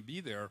are going to be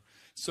there.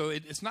 So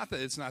it's not that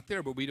it's not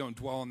there, but we don't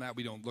dwell on that.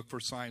 We don't look for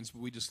signs,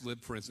 but we just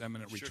live for his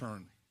imminent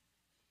return. Yeah.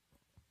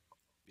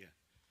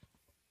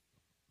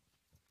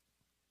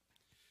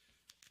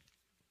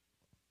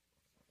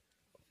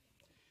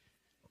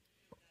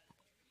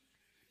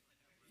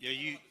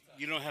 Yeah,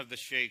 you don't have the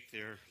shake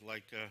there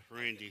like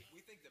Randy.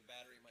 We think the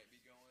battery might be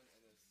going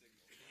and the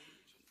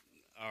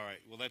signal. All right.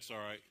 Well, that's all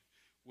right.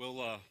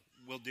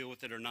 We'll deal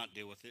with it or not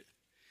deal with it.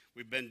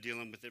 We've been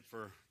dealing with it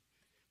for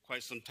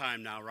quite some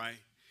time now, right?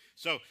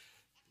 So,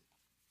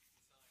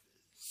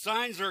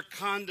 signs are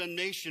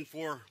condemnation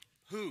for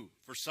who?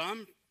 For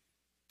some?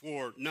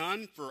 For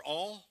none? For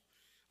all?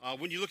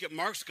 When you look at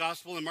Mark's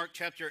gospel in Mark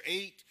chapter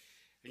 8,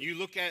 and you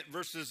look at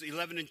verses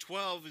 11 and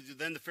 12,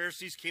 then the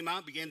Pharisees came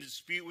out, began to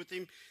dispute with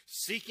him,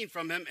 seeking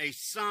from him a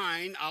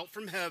sign out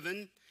from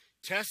heaven,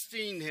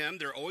 testing him.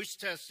 They're always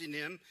testing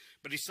him.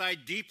 But he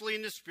sighed deeply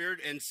in the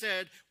spirit and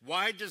said,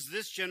 "Why does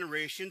this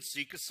generation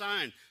seek a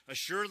sign?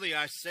 Assuredly,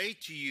 I say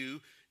to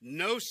you,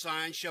 no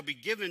sign shall be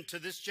given to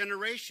this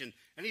generation."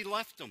 And he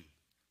left them.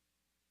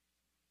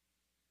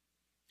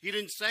 He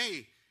didn't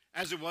say,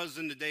 as it was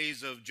in the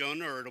days of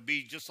Jonah, or it'll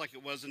be just like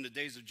it was in the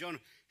days of Jonah.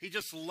 He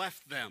just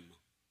left them.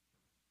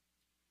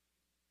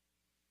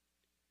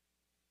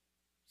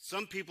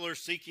 Some people are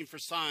seeking for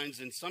signs,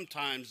 and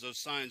sometimes those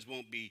signs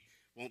won't be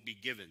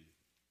given,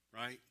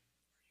 right?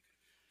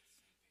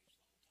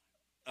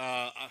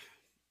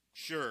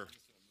 Sure.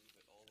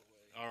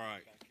 All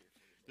right.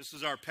 This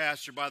is our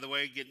pastor, by the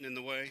way, getting in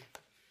the way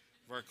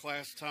of our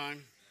class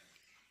time.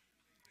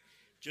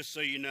 Just so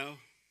you know.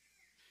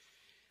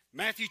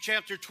 Matthew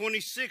chapter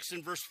 26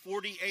 and verse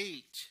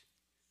 48.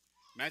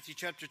 Matthew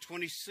chapter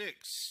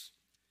 26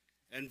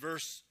 and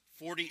verse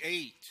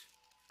 48.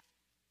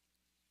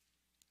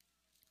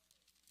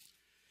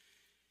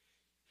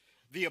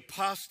 The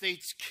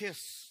apostate's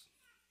kiss.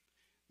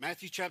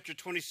 Matthew chapter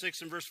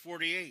 26 and verse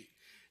 48.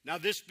 Now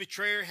this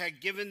betrayer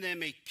had given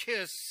them a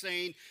kiss,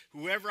 saying,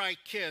 "Whoever I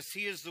kiss,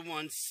 he is the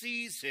one,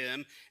 seize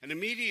him." And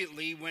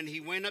immediately when he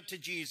went up to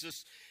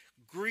Jesus,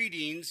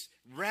 "Greetings,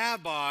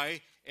 Rabbi,"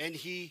 and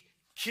he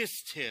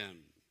kissed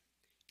him.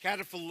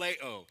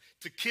 Kataphileo,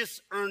 to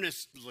kiss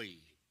earnestly.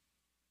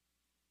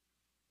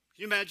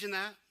 Can you imagine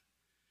that?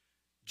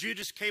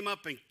 Judas came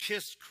up and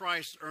kissed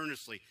Christ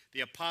earnestly.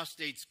 The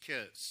apostate's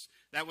kiss.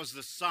 That was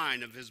the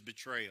sign of his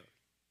betrayal.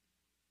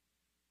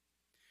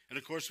 And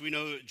of course, we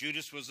know that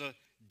Judas was a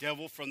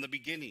devil from the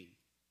beginning.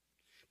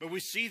 But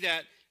we see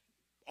that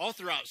all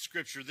throughout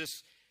Scripture,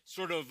 this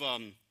sort of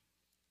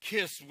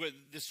kiss,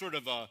 with this sort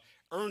of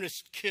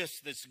earnest kiss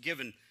that's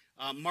given.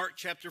 Mark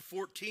chapter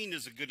 14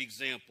 is a good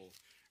example.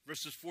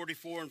 Verses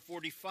 44 and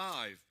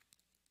 45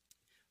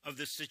 of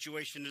this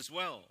situation as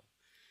well.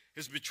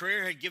 His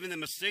betrayer had given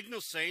them a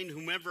signal saying,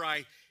 "Whomever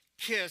I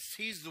kiss,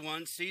 he's the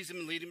one, seize him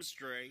and lead him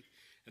astray."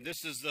 And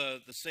this is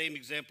the same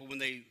example when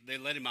they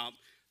let him out.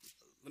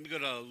 Let me go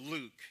to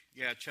Luke,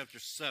 chapter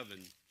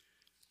 7.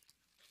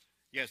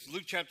 Yes,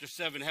 Luke chapter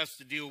 7 has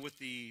to deal with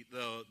the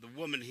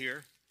woman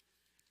here.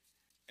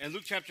 And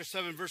Luke chapter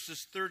 7,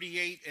 verses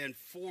 38 and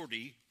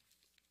 40.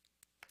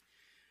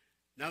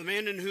 Now the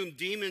man in whom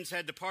demons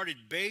had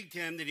departed begged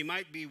him that he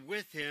might be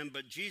with him,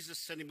 but Jesus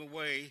sent him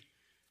away.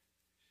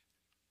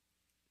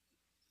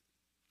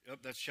 Oh,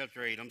 that's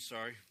chapter 8. I'm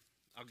sorry.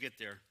 I'll get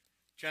there.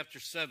 Chapter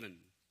 7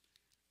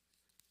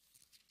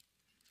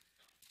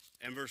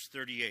 and verse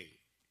 38.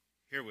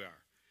 Here we are.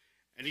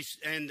 And he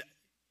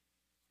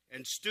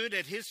stood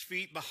at his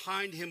feet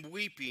behind him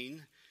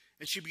weeping,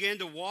 and she began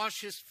to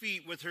wash his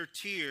feet with her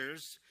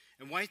tears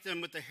and wipe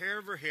them with the hair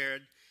of her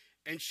head,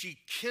 and she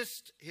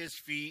kissed his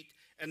feet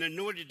and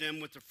anointed them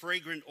with the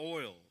fragrant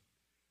oil.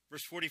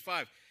 Verse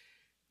 45.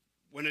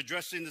 When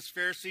addressing this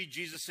Pharisee,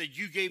 Jesus said,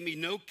 "You gave me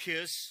no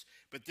kiss,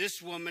 but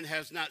this woman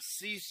has not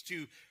ceased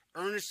to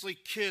earnestly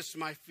kiss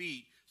my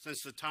feet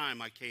since the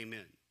time I came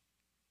in."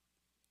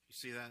 You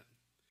see that?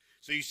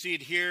 So you see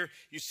it here.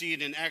 You see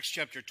it in Acts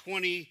chapter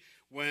 20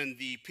 when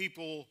the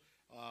people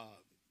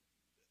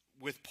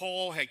with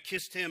Paul had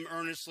kissed him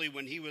earnestly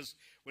when he was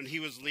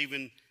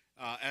leaving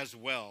as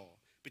well.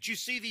 But you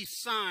see these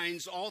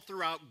signs all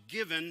throughout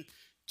given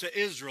to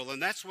Israel,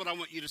 and that's what I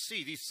want you to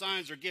see. These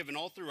signs are given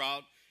all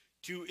throughout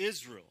to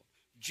Israel.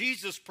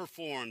 Jesus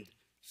performed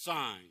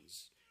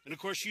signs. And of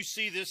course, you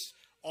see this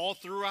all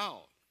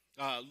throughout.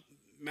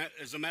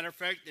 As a matter of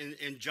fact,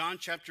 in John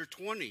chapter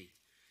 20,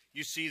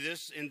 you see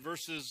this in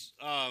verses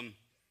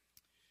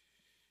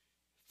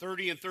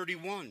 30 and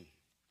 31.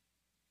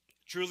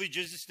 Truly,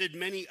 Jesus did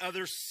many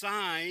other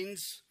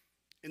signs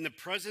in the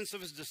presence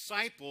of his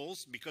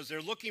disciples, because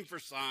they're looking for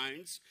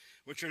signs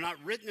which are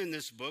not written in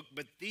this book,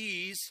 but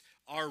these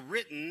are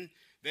written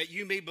that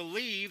you may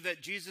believe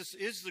that Jesus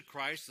is the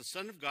Christ, the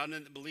Son of God,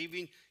 and that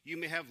believing you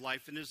may have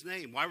life in his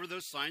name. Why were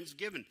those signs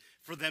given?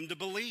 For them to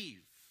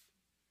believe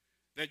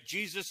that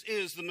Jesus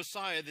is the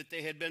Messiah that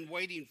they had been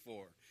waiting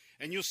for.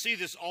 And you'll see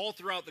this all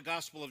throughout the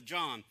Gospel of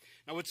John.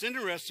 Now, what's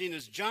interesting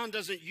is John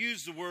doesn't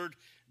use the word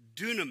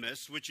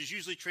dunamis, which is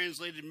usually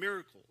translated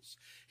miracles.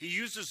 He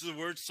uses the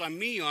word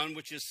simeon,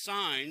 which is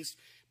signs,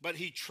 but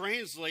he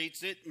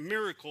translates it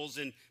miracles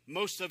in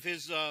most of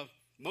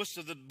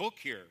the book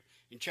here.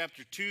 In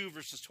chapter 2,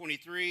 verses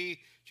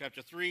 23,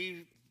 chapter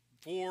 3,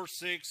 4,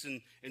 6,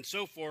 and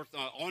so forth,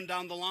 on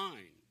down the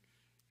line.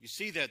 You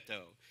see that,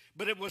 though.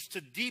 But it was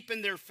to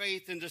deepen their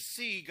faith and to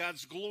see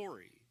God's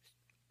glory.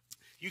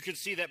 You can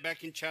see that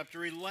back in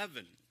chapter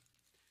 11.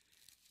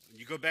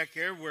 You go back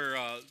there where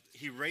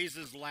he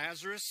raises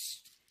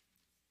Lazarus.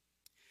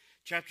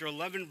 Chapter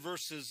 11,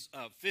 verses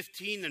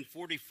 15 and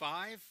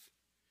 45.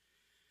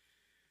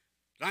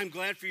 I'm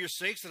glad for your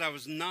sakes that I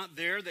was not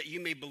there, that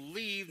you may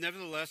believe.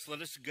 Nevertheless,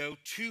 let us go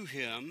to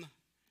him.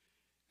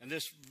 And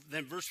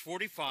then verse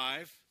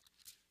 45,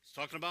 it's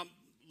talking about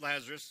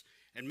Lazarus.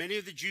 And many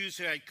of the Jews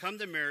who had come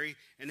to Mary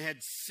and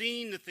had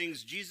seen the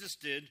things Jesus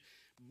did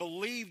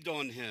believed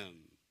on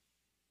him.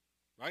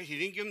 Right? He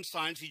didn't give him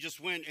signs. He just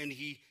went and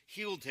he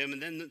healed him.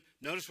 And then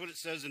notice what it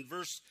says in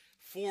verse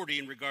 40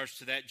 in regards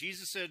to that.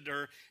 Jesus said to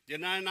her,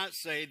 "Did I not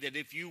say that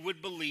if you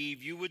would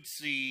believe, you would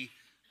see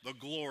the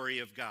glory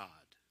of God?"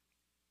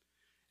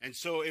 And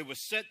so it was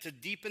set to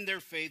deepen their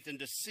faith and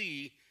to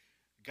see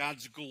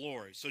God's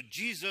glory. So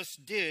Jesus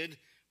did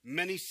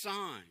many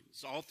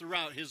signs all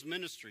throughout his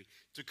ministry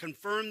to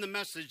confirm the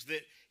message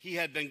that he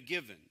had been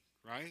given,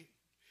 right?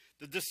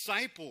 The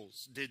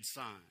disciples did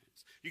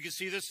signs. You can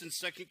see this in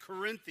 2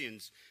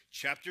 Corinthians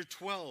chapter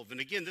 12. And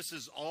again, this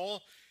is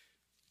all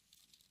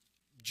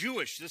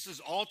Jewish. This is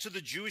all to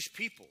the Jewish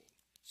people.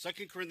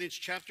 2 Corinthians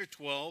chapter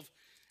 12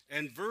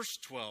 and verse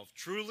 12.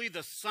 Truly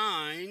the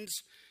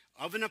signs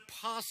of an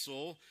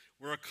apostle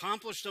were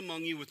accomplished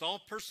among you with all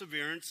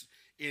perseverance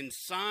in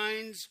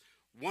signs,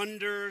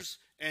 wonders,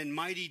 and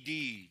mighty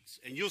deeds.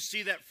 And you'll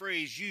see that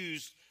phrase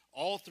used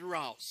all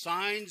throughout.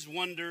 Signs,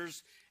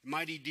 wonders,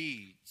 mighty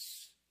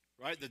deeds.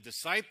 Right? The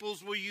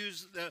disciples will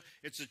use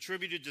it's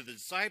attributed to the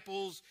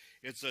disciples.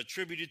 It's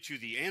attributed to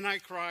the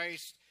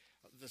Antichrist.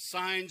 The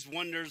signs,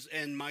 wonders,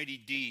 and mighty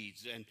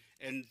deeds.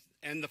 And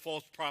the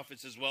false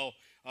prophets as well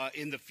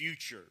in the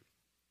future.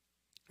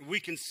 We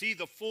can see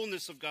the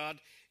fullness of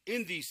God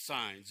in these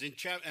signs. In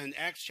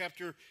Acts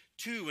chapter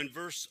 2 and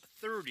verse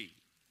 30.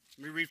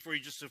 Let me read for you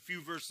just a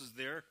few verses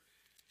there.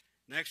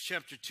 In Acts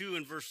chapter 2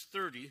 and verse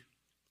 30.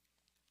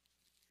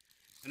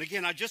 And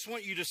again, I just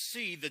want you to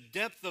see the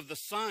depth of the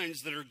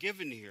signs that are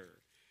given here.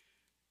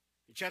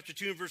 In chapter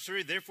 2 and verse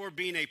 3, therefore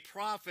being a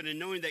prophet and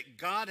knowing that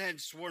God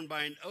had sworn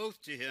by an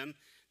oath to him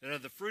that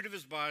of the fruit of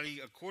his body,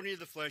 according to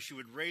the flesh, he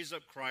would raise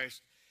up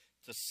Christ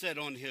to sit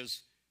on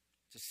his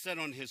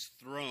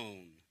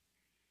throne.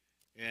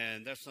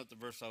 And that's not the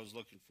verse I was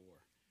looking for.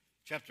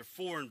 Chapter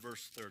 4 and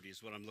verse 30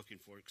 is what I'm looking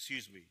for.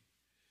 Excuse me.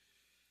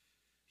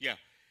 Yeah.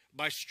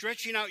 By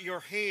stretching out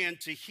your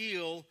hand to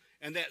heal,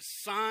 and that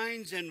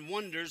signs and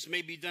wonders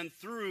may be done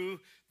through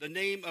the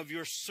name of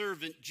your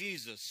servant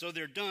Jesus. So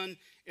they're done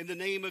in the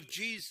name of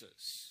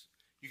Jesus.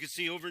 You can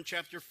see over in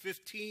chapter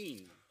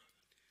 15.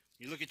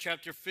 You look at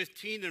chapter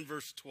 15 and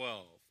verse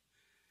 12.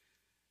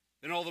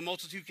 Then all the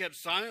multitude kept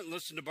silent and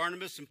listened to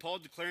Barnabas and Paul,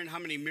 declaring how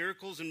many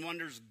miracles and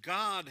wonders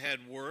God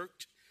had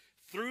worked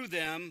through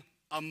them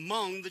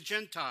among the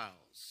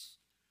Gentiles.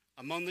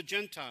 Among the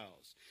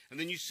Gentiles. And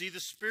then you see the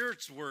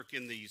Spirit's work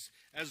in these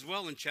as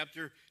well in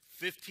chapter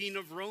 15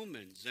 of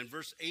Romans and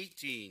verse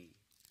 18.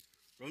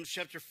 Romans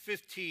chapter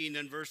 15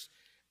 and verse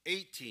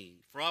 18.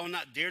 For I will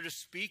not dare to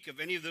speak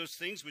of any of those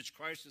things which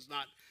Christ has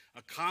not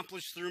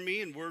accomplished through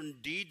me in word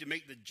and deed to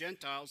make the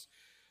Gentiles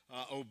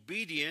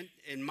obedient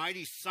in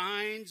mighty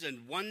signs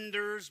and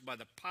wonders by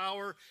the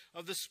power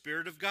of the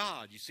Spirit of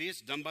God. You see, it's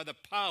done by the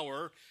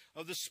power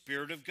of the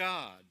Spirit of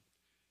God.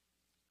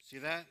 See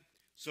that?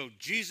 So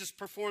Jesus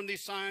performed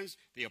these signs.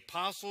 The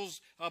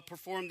apostles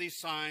performed these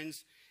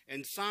signs.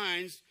 And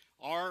signs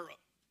are,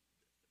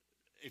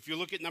 if you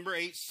look at number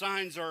 8,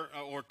 signs are,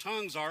 or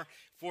tongues are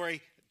for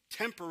a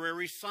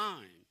temporary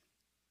sign.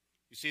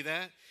 You see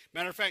that?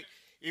 Matter of fact,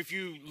 if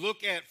you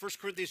look at 1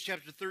 Corinthians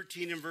chapter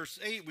 13 and verse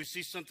 8, we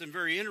see something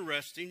very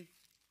interesting.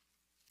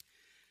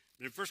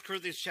 In 1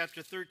 Corinthians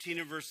chapter 13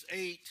 and verse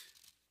 8,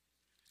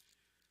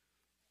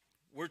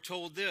 we're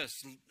told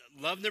this: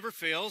 love never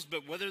fails,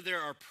 but whether there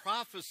are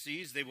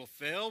prophecies, they will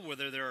fail.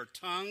 Whether there are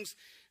tongues,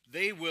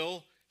 they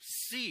will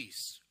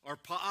cease. Or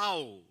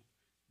pa'au,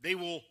 they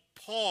will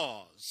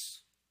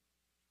pause.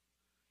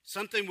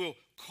 Something will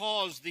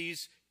cause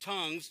these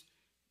tongues,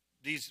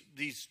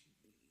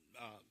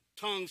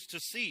 tongues to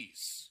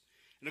cease.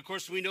 And of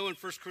course, we know in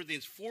 1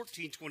 Corinthians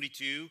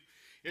 14:22,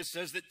 it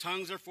says that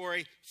tongues are for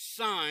a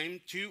sign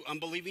to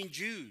unbelieving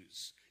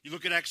Jews. You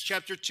look at Acts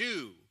chapter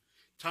 2,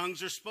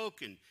 tongues are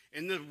spoken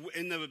in the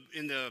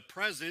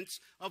presence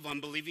of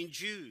unbelieving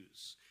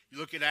Jews. You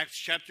look at Acts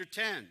chapter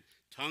 10,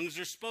 tongues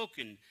are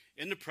spoken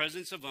in the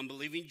presence of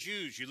unbelieving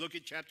Jews. You look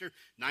at chapter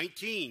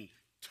 19,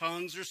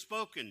 tongues are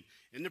spoken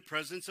in the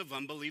presence of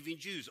unbelieving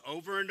Jews.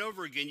 Over and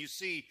over again, you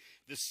see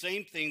the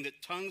same thing,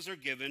 that tongues are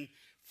given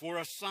for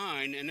a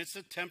sign, and it's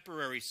a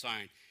temporary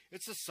sign.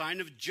 It's a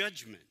sign of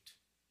judgment.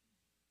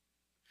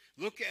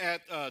 Look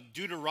at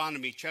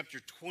Deuteronomy chapter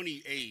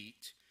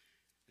 28.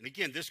 And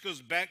again, this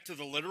goes back to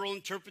the literal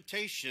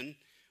interpretation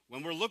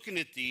when we're looking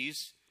at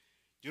these.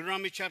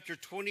 Deuteronomy chapter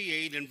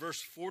 28 and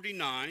verse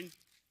 49,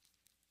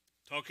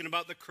 talking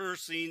about the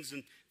cursings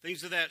and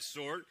things of that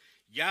sort.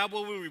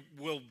 Yahweh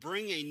will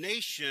bring a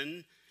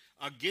nation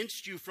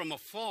against you from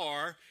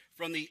afar,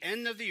 from the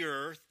end of the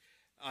earth,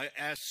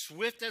 as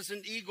swift as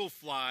an eagle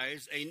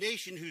flies, a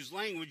nation whose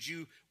language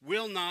you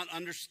will not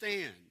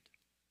understand.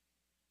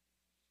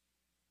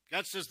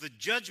 God says the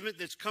judgment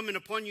that's coming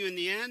upon you in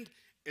the end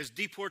is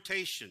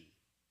deportation.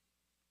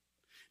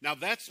 Now,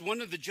 that's one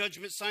of the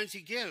judgment signs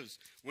he gives.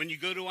 When you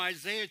go to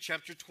Isaiah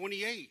chapter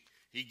 28,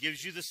 he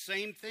gives you the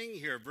same thing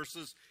here,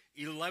 verses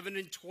 11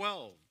 and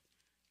 12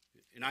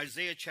 in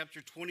Isaiah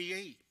chapter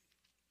 28.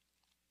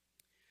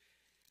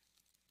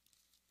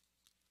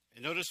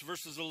 And notice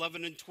verses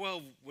 11 and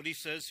 12, what he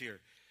says here.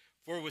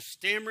 For with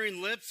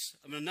stammering lips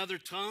of another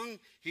tongue,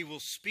 he will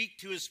speak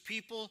to his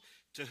people,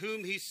 to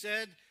whom he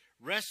said,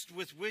 rest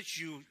with which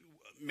you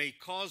may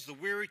cause the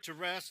weary to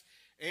rest,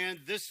 and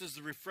this is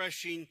the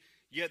refreshing,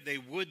 yet they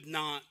would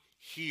not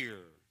hear.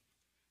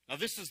 Now,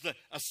 this is the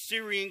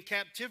Assyrian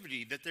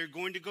captivity that they're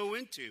going to go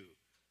into,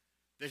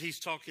 that he's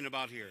talking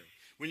about here.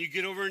 When you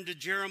get over into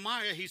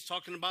Jeremiah, he's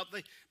talking about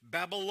the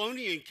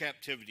Babylonian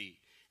captivity.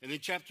 And in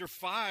chapter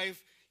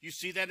 5, you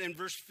see that in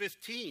verse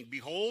 15.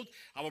 Behold,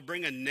 I will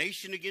bring a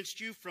nation against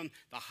you from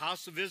the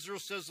house of Israel,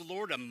 says the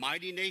Lord, a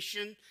mighty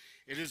nation.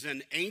 It is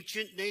an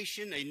ancient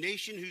nation, a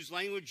nation whose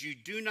language you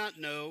do not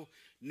know,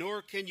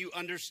 nor can you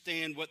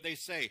understand what they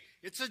say.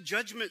 It's a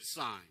judgment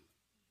sign.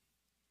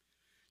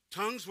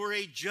 Tongues were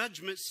a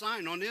judgment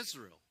sign on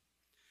Israel.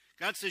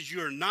 God says,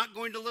 you are not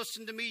going to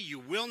listen to me. You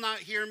will not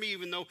hear me,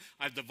 even though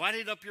I've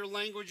divided up your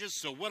languages.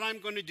 So what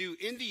I'm going to do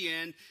in the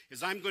end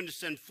is I'm going to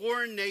send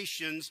foreign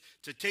nations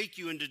to take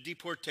you into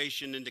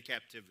deportation, into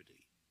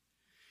captivity.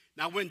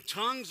 Now, when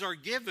tongues are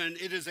given,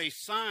 it is a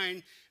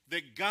sign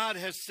that God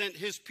has sent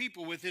his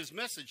people with his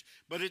message.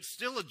 But it's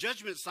still a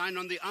judgment sign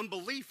on the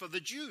unbelief of the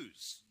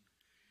Jews.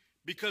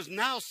 Because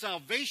now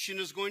salvation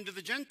is going to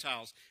the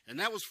Gentiles, and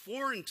that was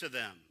foreign to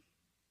them.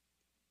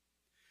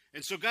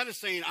 And so God is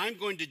saying, I'm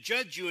going to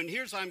judge you, and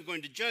here's how I'm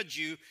going to judge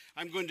you.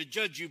 I'm going to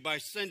judge you by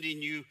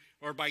sending you,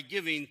 or by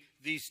giving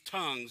these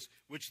tongues,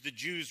 which the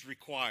Jews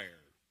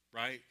require,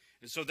 right?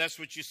 And so that's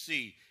what you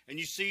see. And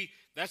you see,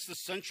 that's the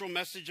central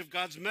message of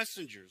God's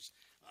messengers.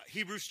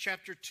 Hebrews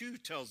chapter 2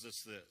 tells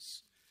us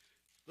this.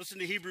 Listen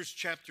to Hebrews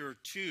chapter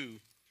 2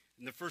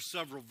 in the first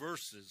several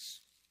verses.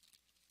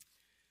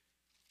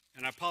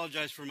 And I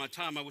apologize for my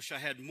time. I wish I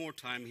had more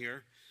time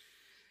here.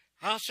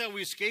 How shall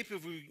we escape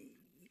if we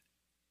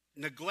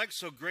neglect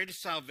so great a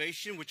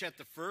salvation, which at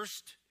the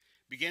first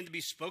began to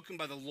be spoken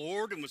by the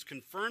Lord and was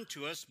confirmed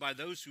to us by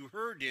those who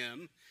heard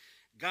him,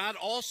 God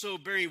also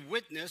bearing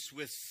witness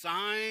with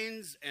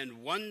signs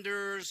and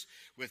wonders,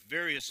 with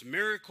various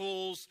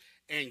miracles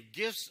and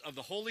gifts of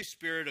the Holy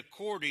Spirit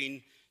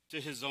according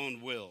to his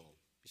own will.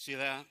 You see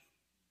that?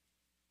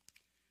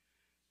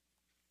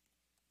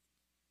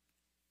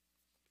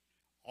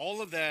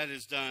 All of that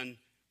is done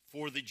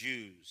for the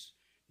Jews.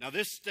 Now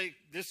this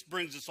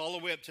brings us all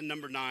the way up to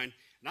number 9.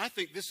 And I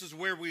think this is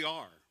where we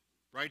are,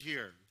 right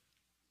here.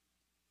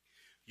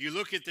 You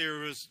look at, there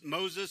was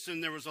Moses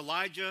and there was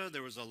Elijah,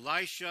 there was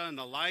Elisha and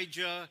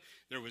Elijah,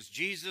 there was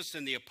Jesus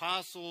and the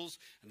apostles,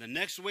 and the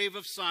next wave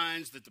of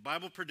signs that the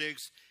Bible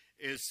predicts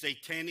is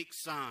satanic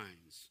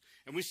signs.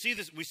 And we see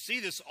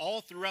this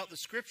all throughout the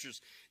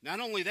scriptures.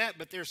 Not only that,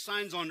 but there's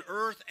signs on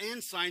earth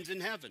and signs in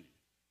heaven.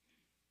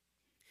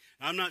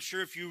 I'm not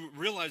sure if you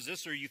realize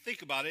this or you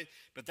think about it,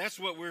 but that's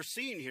what we're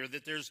seeing here,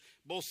 that there's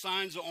both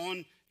signs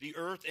on the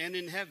earth and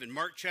in heaven.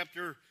 Mark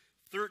chapter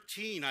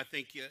 13, I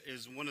think,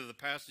 is one of the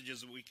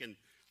passages that we can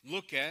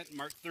look at.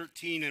 Mark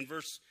 13 and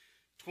verse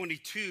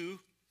 22.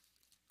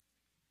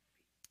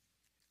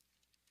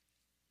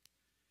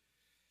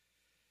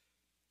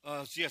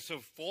 So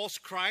false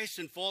Christs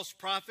and false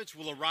prophets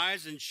will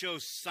arise and show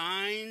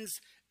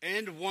signs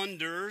and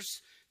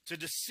wonders to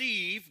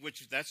deceive,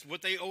 which that's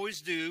what they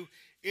always do,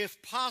 if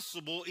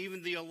possible,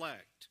 even the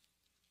elect.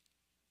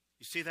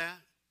 You see that?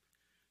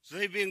 So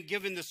they've been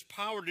given this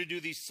power to do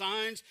these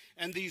signs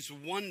and these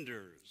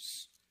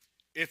wonders,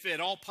 if at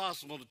all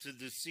possible, to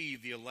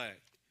deceive the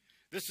elect.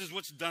 This is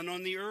what's done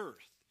on the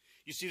earth.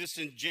 You see this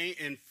in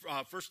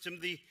 1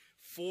 Timothy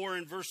 4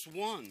 and verse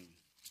 1.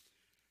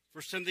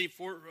 1 Timothy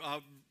 4,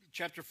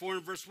 chapter 4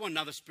 and verse 1.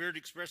 Now the Spirit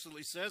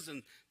expressly says,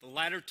 in the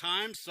latter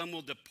times some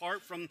will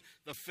depart from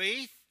the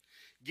faith,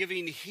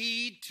 giving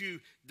heed to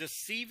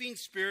deceiving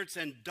spirits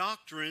and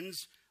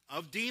doctrines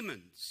of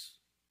demons.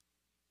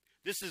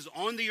 This is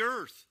on the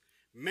earth.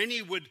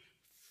 Many would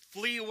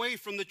flee away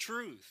from the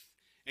truth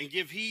and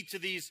give heed to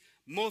these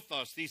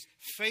mythos, these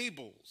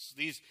fables,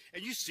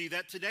 and you see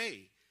that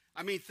today.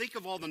 I mean, think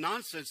of all the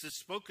nonsense that's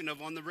spoken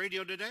of on the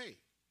radio today.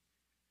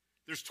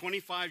 There's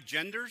 25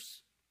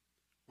 genders.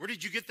 Where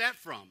did you get that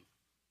from?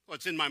 Well,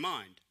 it's in my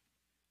mind.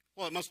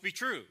 Well, it must be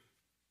true.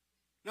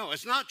 No,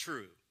 it's not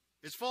true.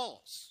 It's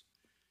false.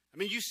 I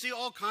mean, you see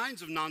all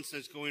kinds of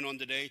nonsense going on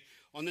today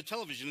on the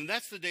television, and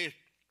that's the day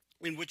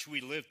in which we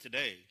live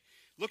today.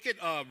 Look at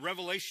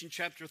Revelation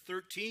chapter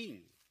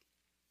 13.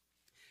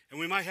 And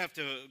we might have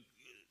to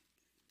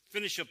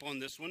finish up on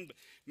this one. But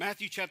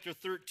Matthew chapter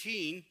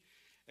 13,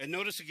 and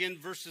notice again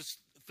verses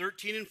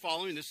 13 and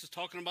following. This is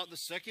talking about the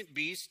second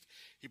beast.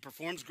 He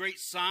performs great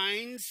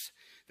signs,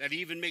 that he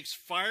even makes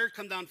fire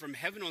come down from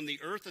heaven on the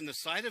earth in the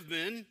sight of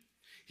men.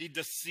 He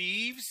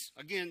deceives.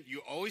 Again, you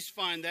always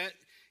find that.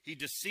 He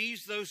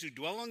deceives those who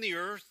dwell on the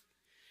earth.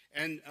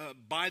 And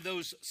by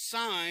those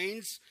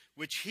signs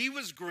which he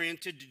was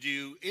granted to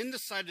do in the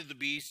sight of the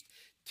beast,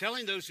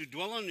 telling those who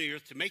dwell on the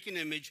earth to make an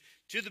image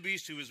to the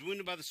beast who was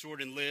wounded by the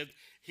sword and lived,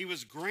 he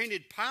was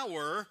granted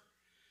power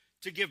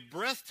to give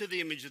breath to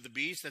the image of the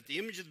beast, that the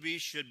image of the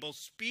beast should both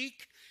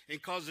speak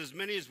and cause as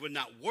many as would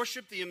not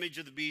worship the image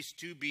of the beast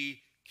to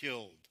be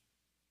killed.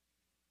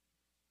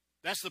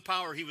 That's the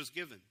power he was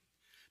given.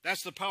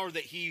 That's the power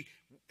that he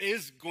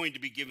is going to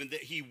be given,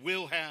 that he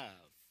will have.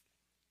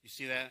 You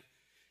see that?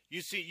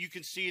 You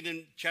can see it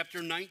in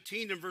chapter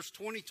 19 and verse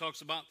 20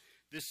 talks about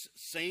this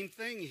same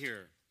thing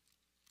here.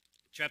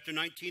 Chapter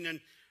 19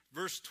 and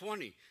verse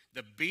 20.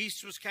 The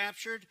beast was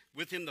captured,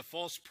 with him the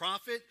false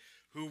prophet,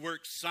 who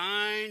worked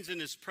signs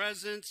in his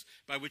presence,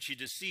 by which he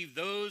deceived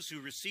those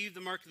who received the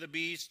mark of the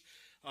beast,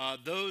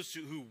 those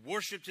who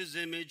worshipped his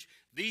image.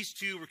 These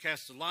two were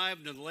cast alive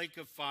into the lake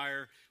of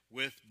fire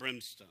with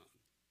brimstone.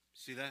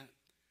 See that?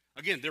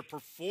 Again, they're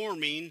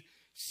performing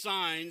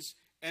signs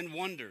and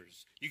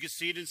wonders. You can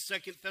see it in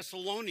 2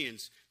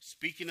 Thessalonians,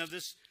 speaking of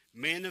this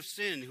man of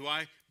sin, who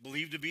I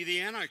believe to be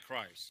the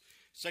Antichrist.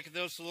 2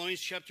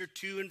 Thessalonians chapter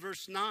 2 and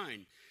verse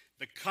 9.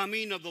 The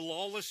coming of the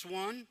lawless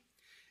one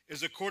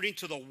is according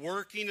to the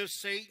working of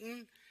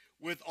Satan,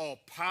 with all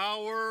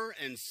power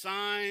and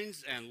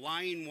signs and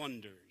lying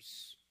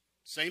wonders.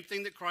 Same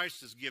thing that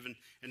Christ is given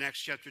in Acts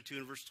chapter 2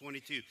 and verse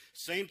 22.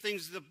 Same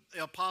things the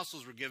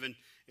apostles were given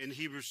in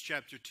Hebrews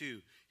chapter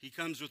 2. He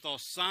comes with all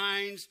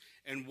signs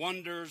and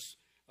wonders,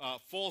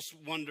 false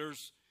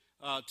wonders,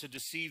 to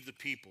deceive the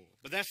people.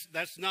 But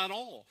that's not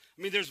all.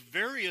 I mean, there's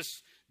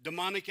various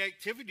demonic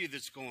activity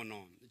that's going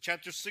on.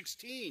 Chapter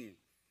 16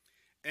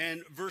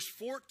 and verse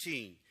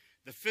 14.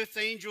 The fifth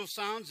angel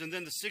sounds, and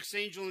then the sixth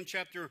angel in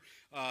chapter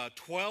verse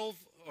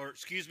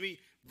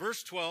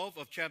 12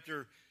 of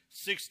chapter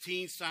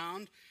 16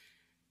 sound.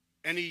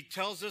 And he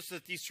tells us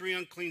that these three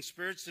unclean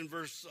spirits in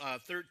verse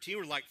 13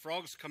 were like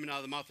frogs coming out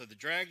of the mouth of the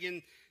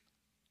dragon,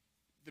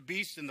 the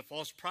beast, and the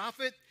false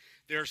prophet.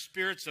 They are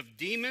spirits of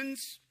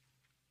demons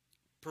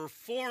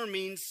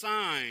performing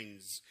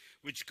signs,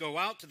 which go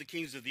out to the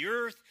kings of the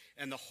earth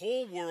and the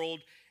whole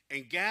world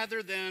and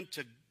gather them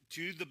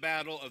to the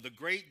battle of the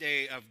great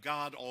day of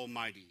God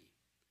Almighty.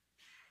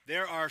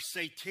 There are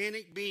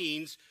satanic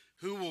beings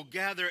who will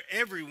gather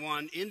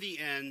everyone in the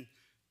end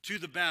to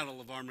the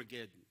battle of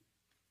Armageddon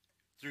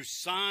through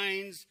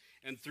signs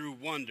and through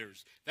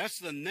wonders. That's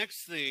the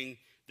next thing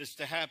that's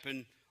to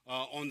happen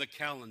on the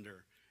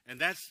calendar, and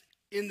that's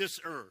in this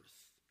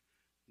earth.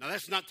 Now,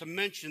 that's not to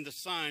mention the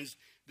signs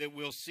that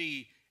we'll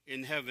see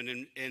in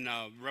heaven in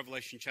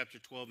Revelation chapter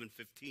 12 and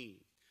 15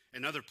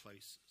 and other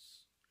places.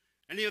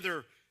 Any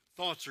other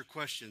thoughts or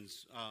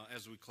questions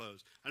as we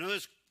close? I know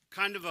there's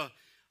kind of a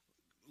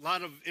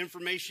lot of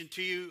information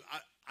to you.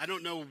 I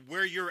don't know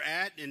where you're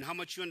at and how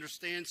much you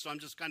understand, so I'm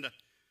just kind of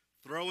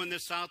throwing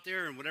this out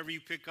there, and whatever you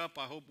pick up,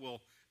 I hope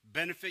will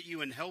benefit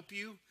you and help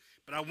you.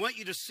 But I want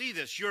you to see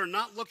this. You're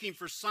not looking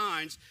for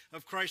signs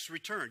of Christ's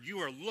return. You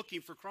are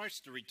looking for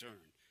Christ to return.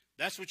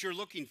 That's what you're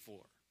looking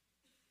for.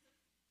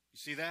 You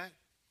see that?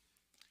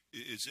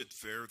 Is it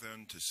fair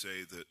then to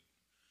say that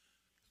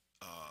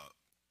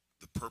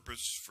the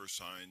purpose for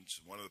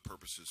signs, one of the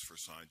purposes for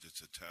signs,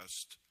 it's a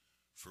test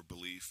for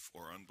belief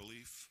or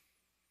unbelief?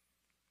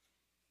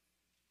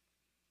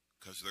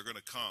 Because they're going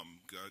to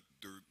come, God,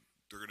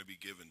 they're going to be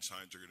given,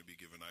 signs are going to be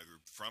given either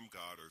from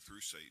God or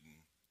through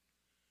Satan,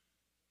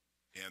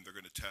 and they're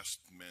going to test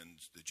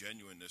the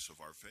genuineness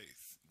of our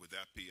faith. Would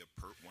that be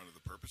one of the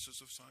purposes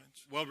of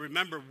signs? Well,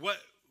 remember,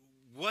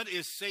 what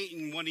is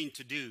Satan wanting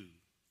to do?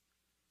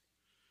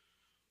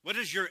 What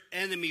is your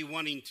enemy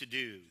wanting to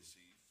do?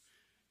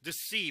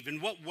 Deceive.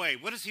 In what way?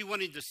 What is he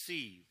wanting to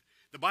deceive?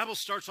 The Bible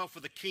starts off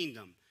with a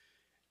kingdom.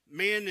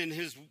 Man and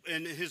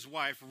his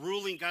wife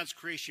ruling God's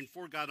creation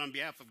for God on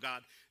behalf of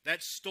God.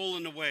 That's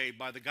stolen away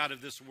by the God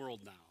of this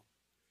world now.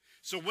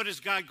 So what is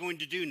God going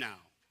to do now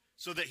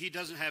so that he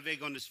doesn't have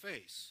egg on his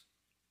face?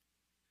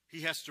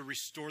 He has to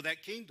restore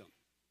that kingdom.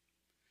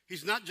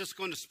 He's not just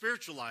going to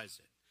spiritualize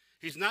it.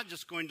 He's not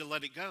just going to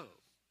let it go.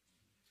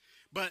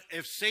 But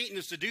if Satan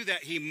is to do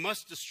that, he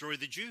must destroy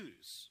the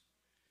Jews.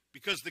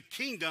 Because the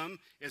kingdom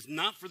is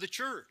not for the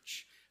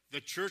church.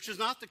 The church is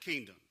not the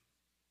kingdom.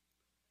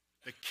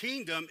 The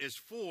kingdom is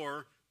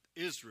for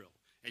Israel.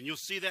 And you'll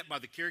see that by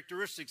the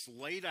characteristics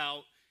laid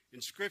out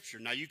in Scripture.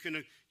 Now, you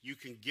can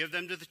give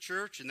them to the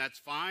church, and that's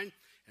fine.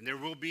 And there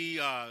will be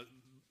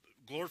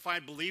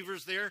glorified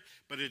believers there.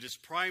 But it is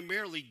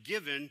primarily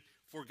given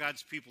for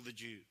God's people, the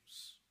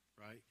Jews.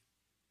 Right?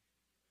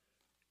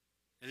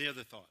 Any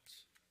other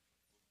thoughts?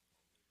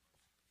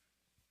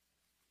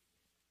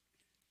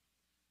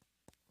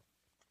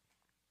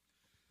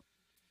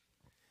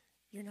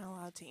 You're not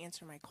allowed to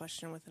answer my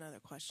question with another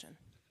question.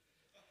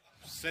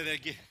 Say that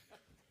again.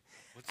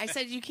 I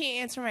said you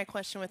can't answer my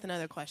question with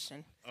another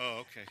question.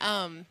 Oh,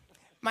 okay.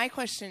 My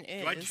question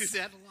is... Do I do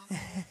that a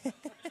lot?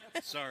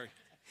 Sorry.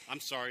 I'm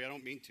sorry. I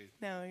don't mean to.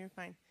 No, you're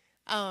fine.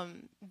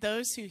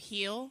 Those who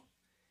heal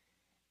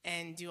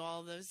and do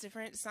all those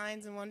different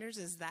signs and wonders,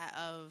 is that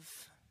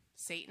of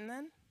Satan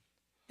then?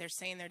 They're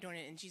saying they're doing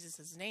it in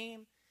Jesus'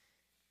 name.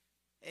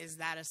 Is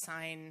that a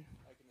sign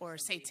or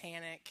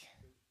satanic?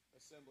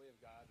 Assembly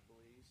of God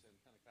believes and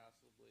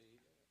Pentecostal believe.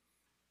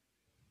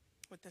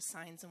 With the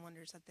signs and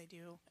wonders that they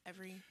do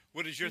every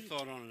What is your week.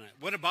 thought on that?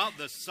 What about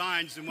the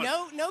signs and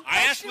wonders? No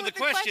I asked question with with a the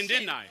question, question.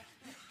 didn't I?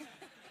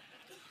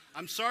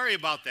 I'm sorry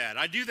about that.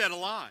 I do that a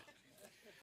lot.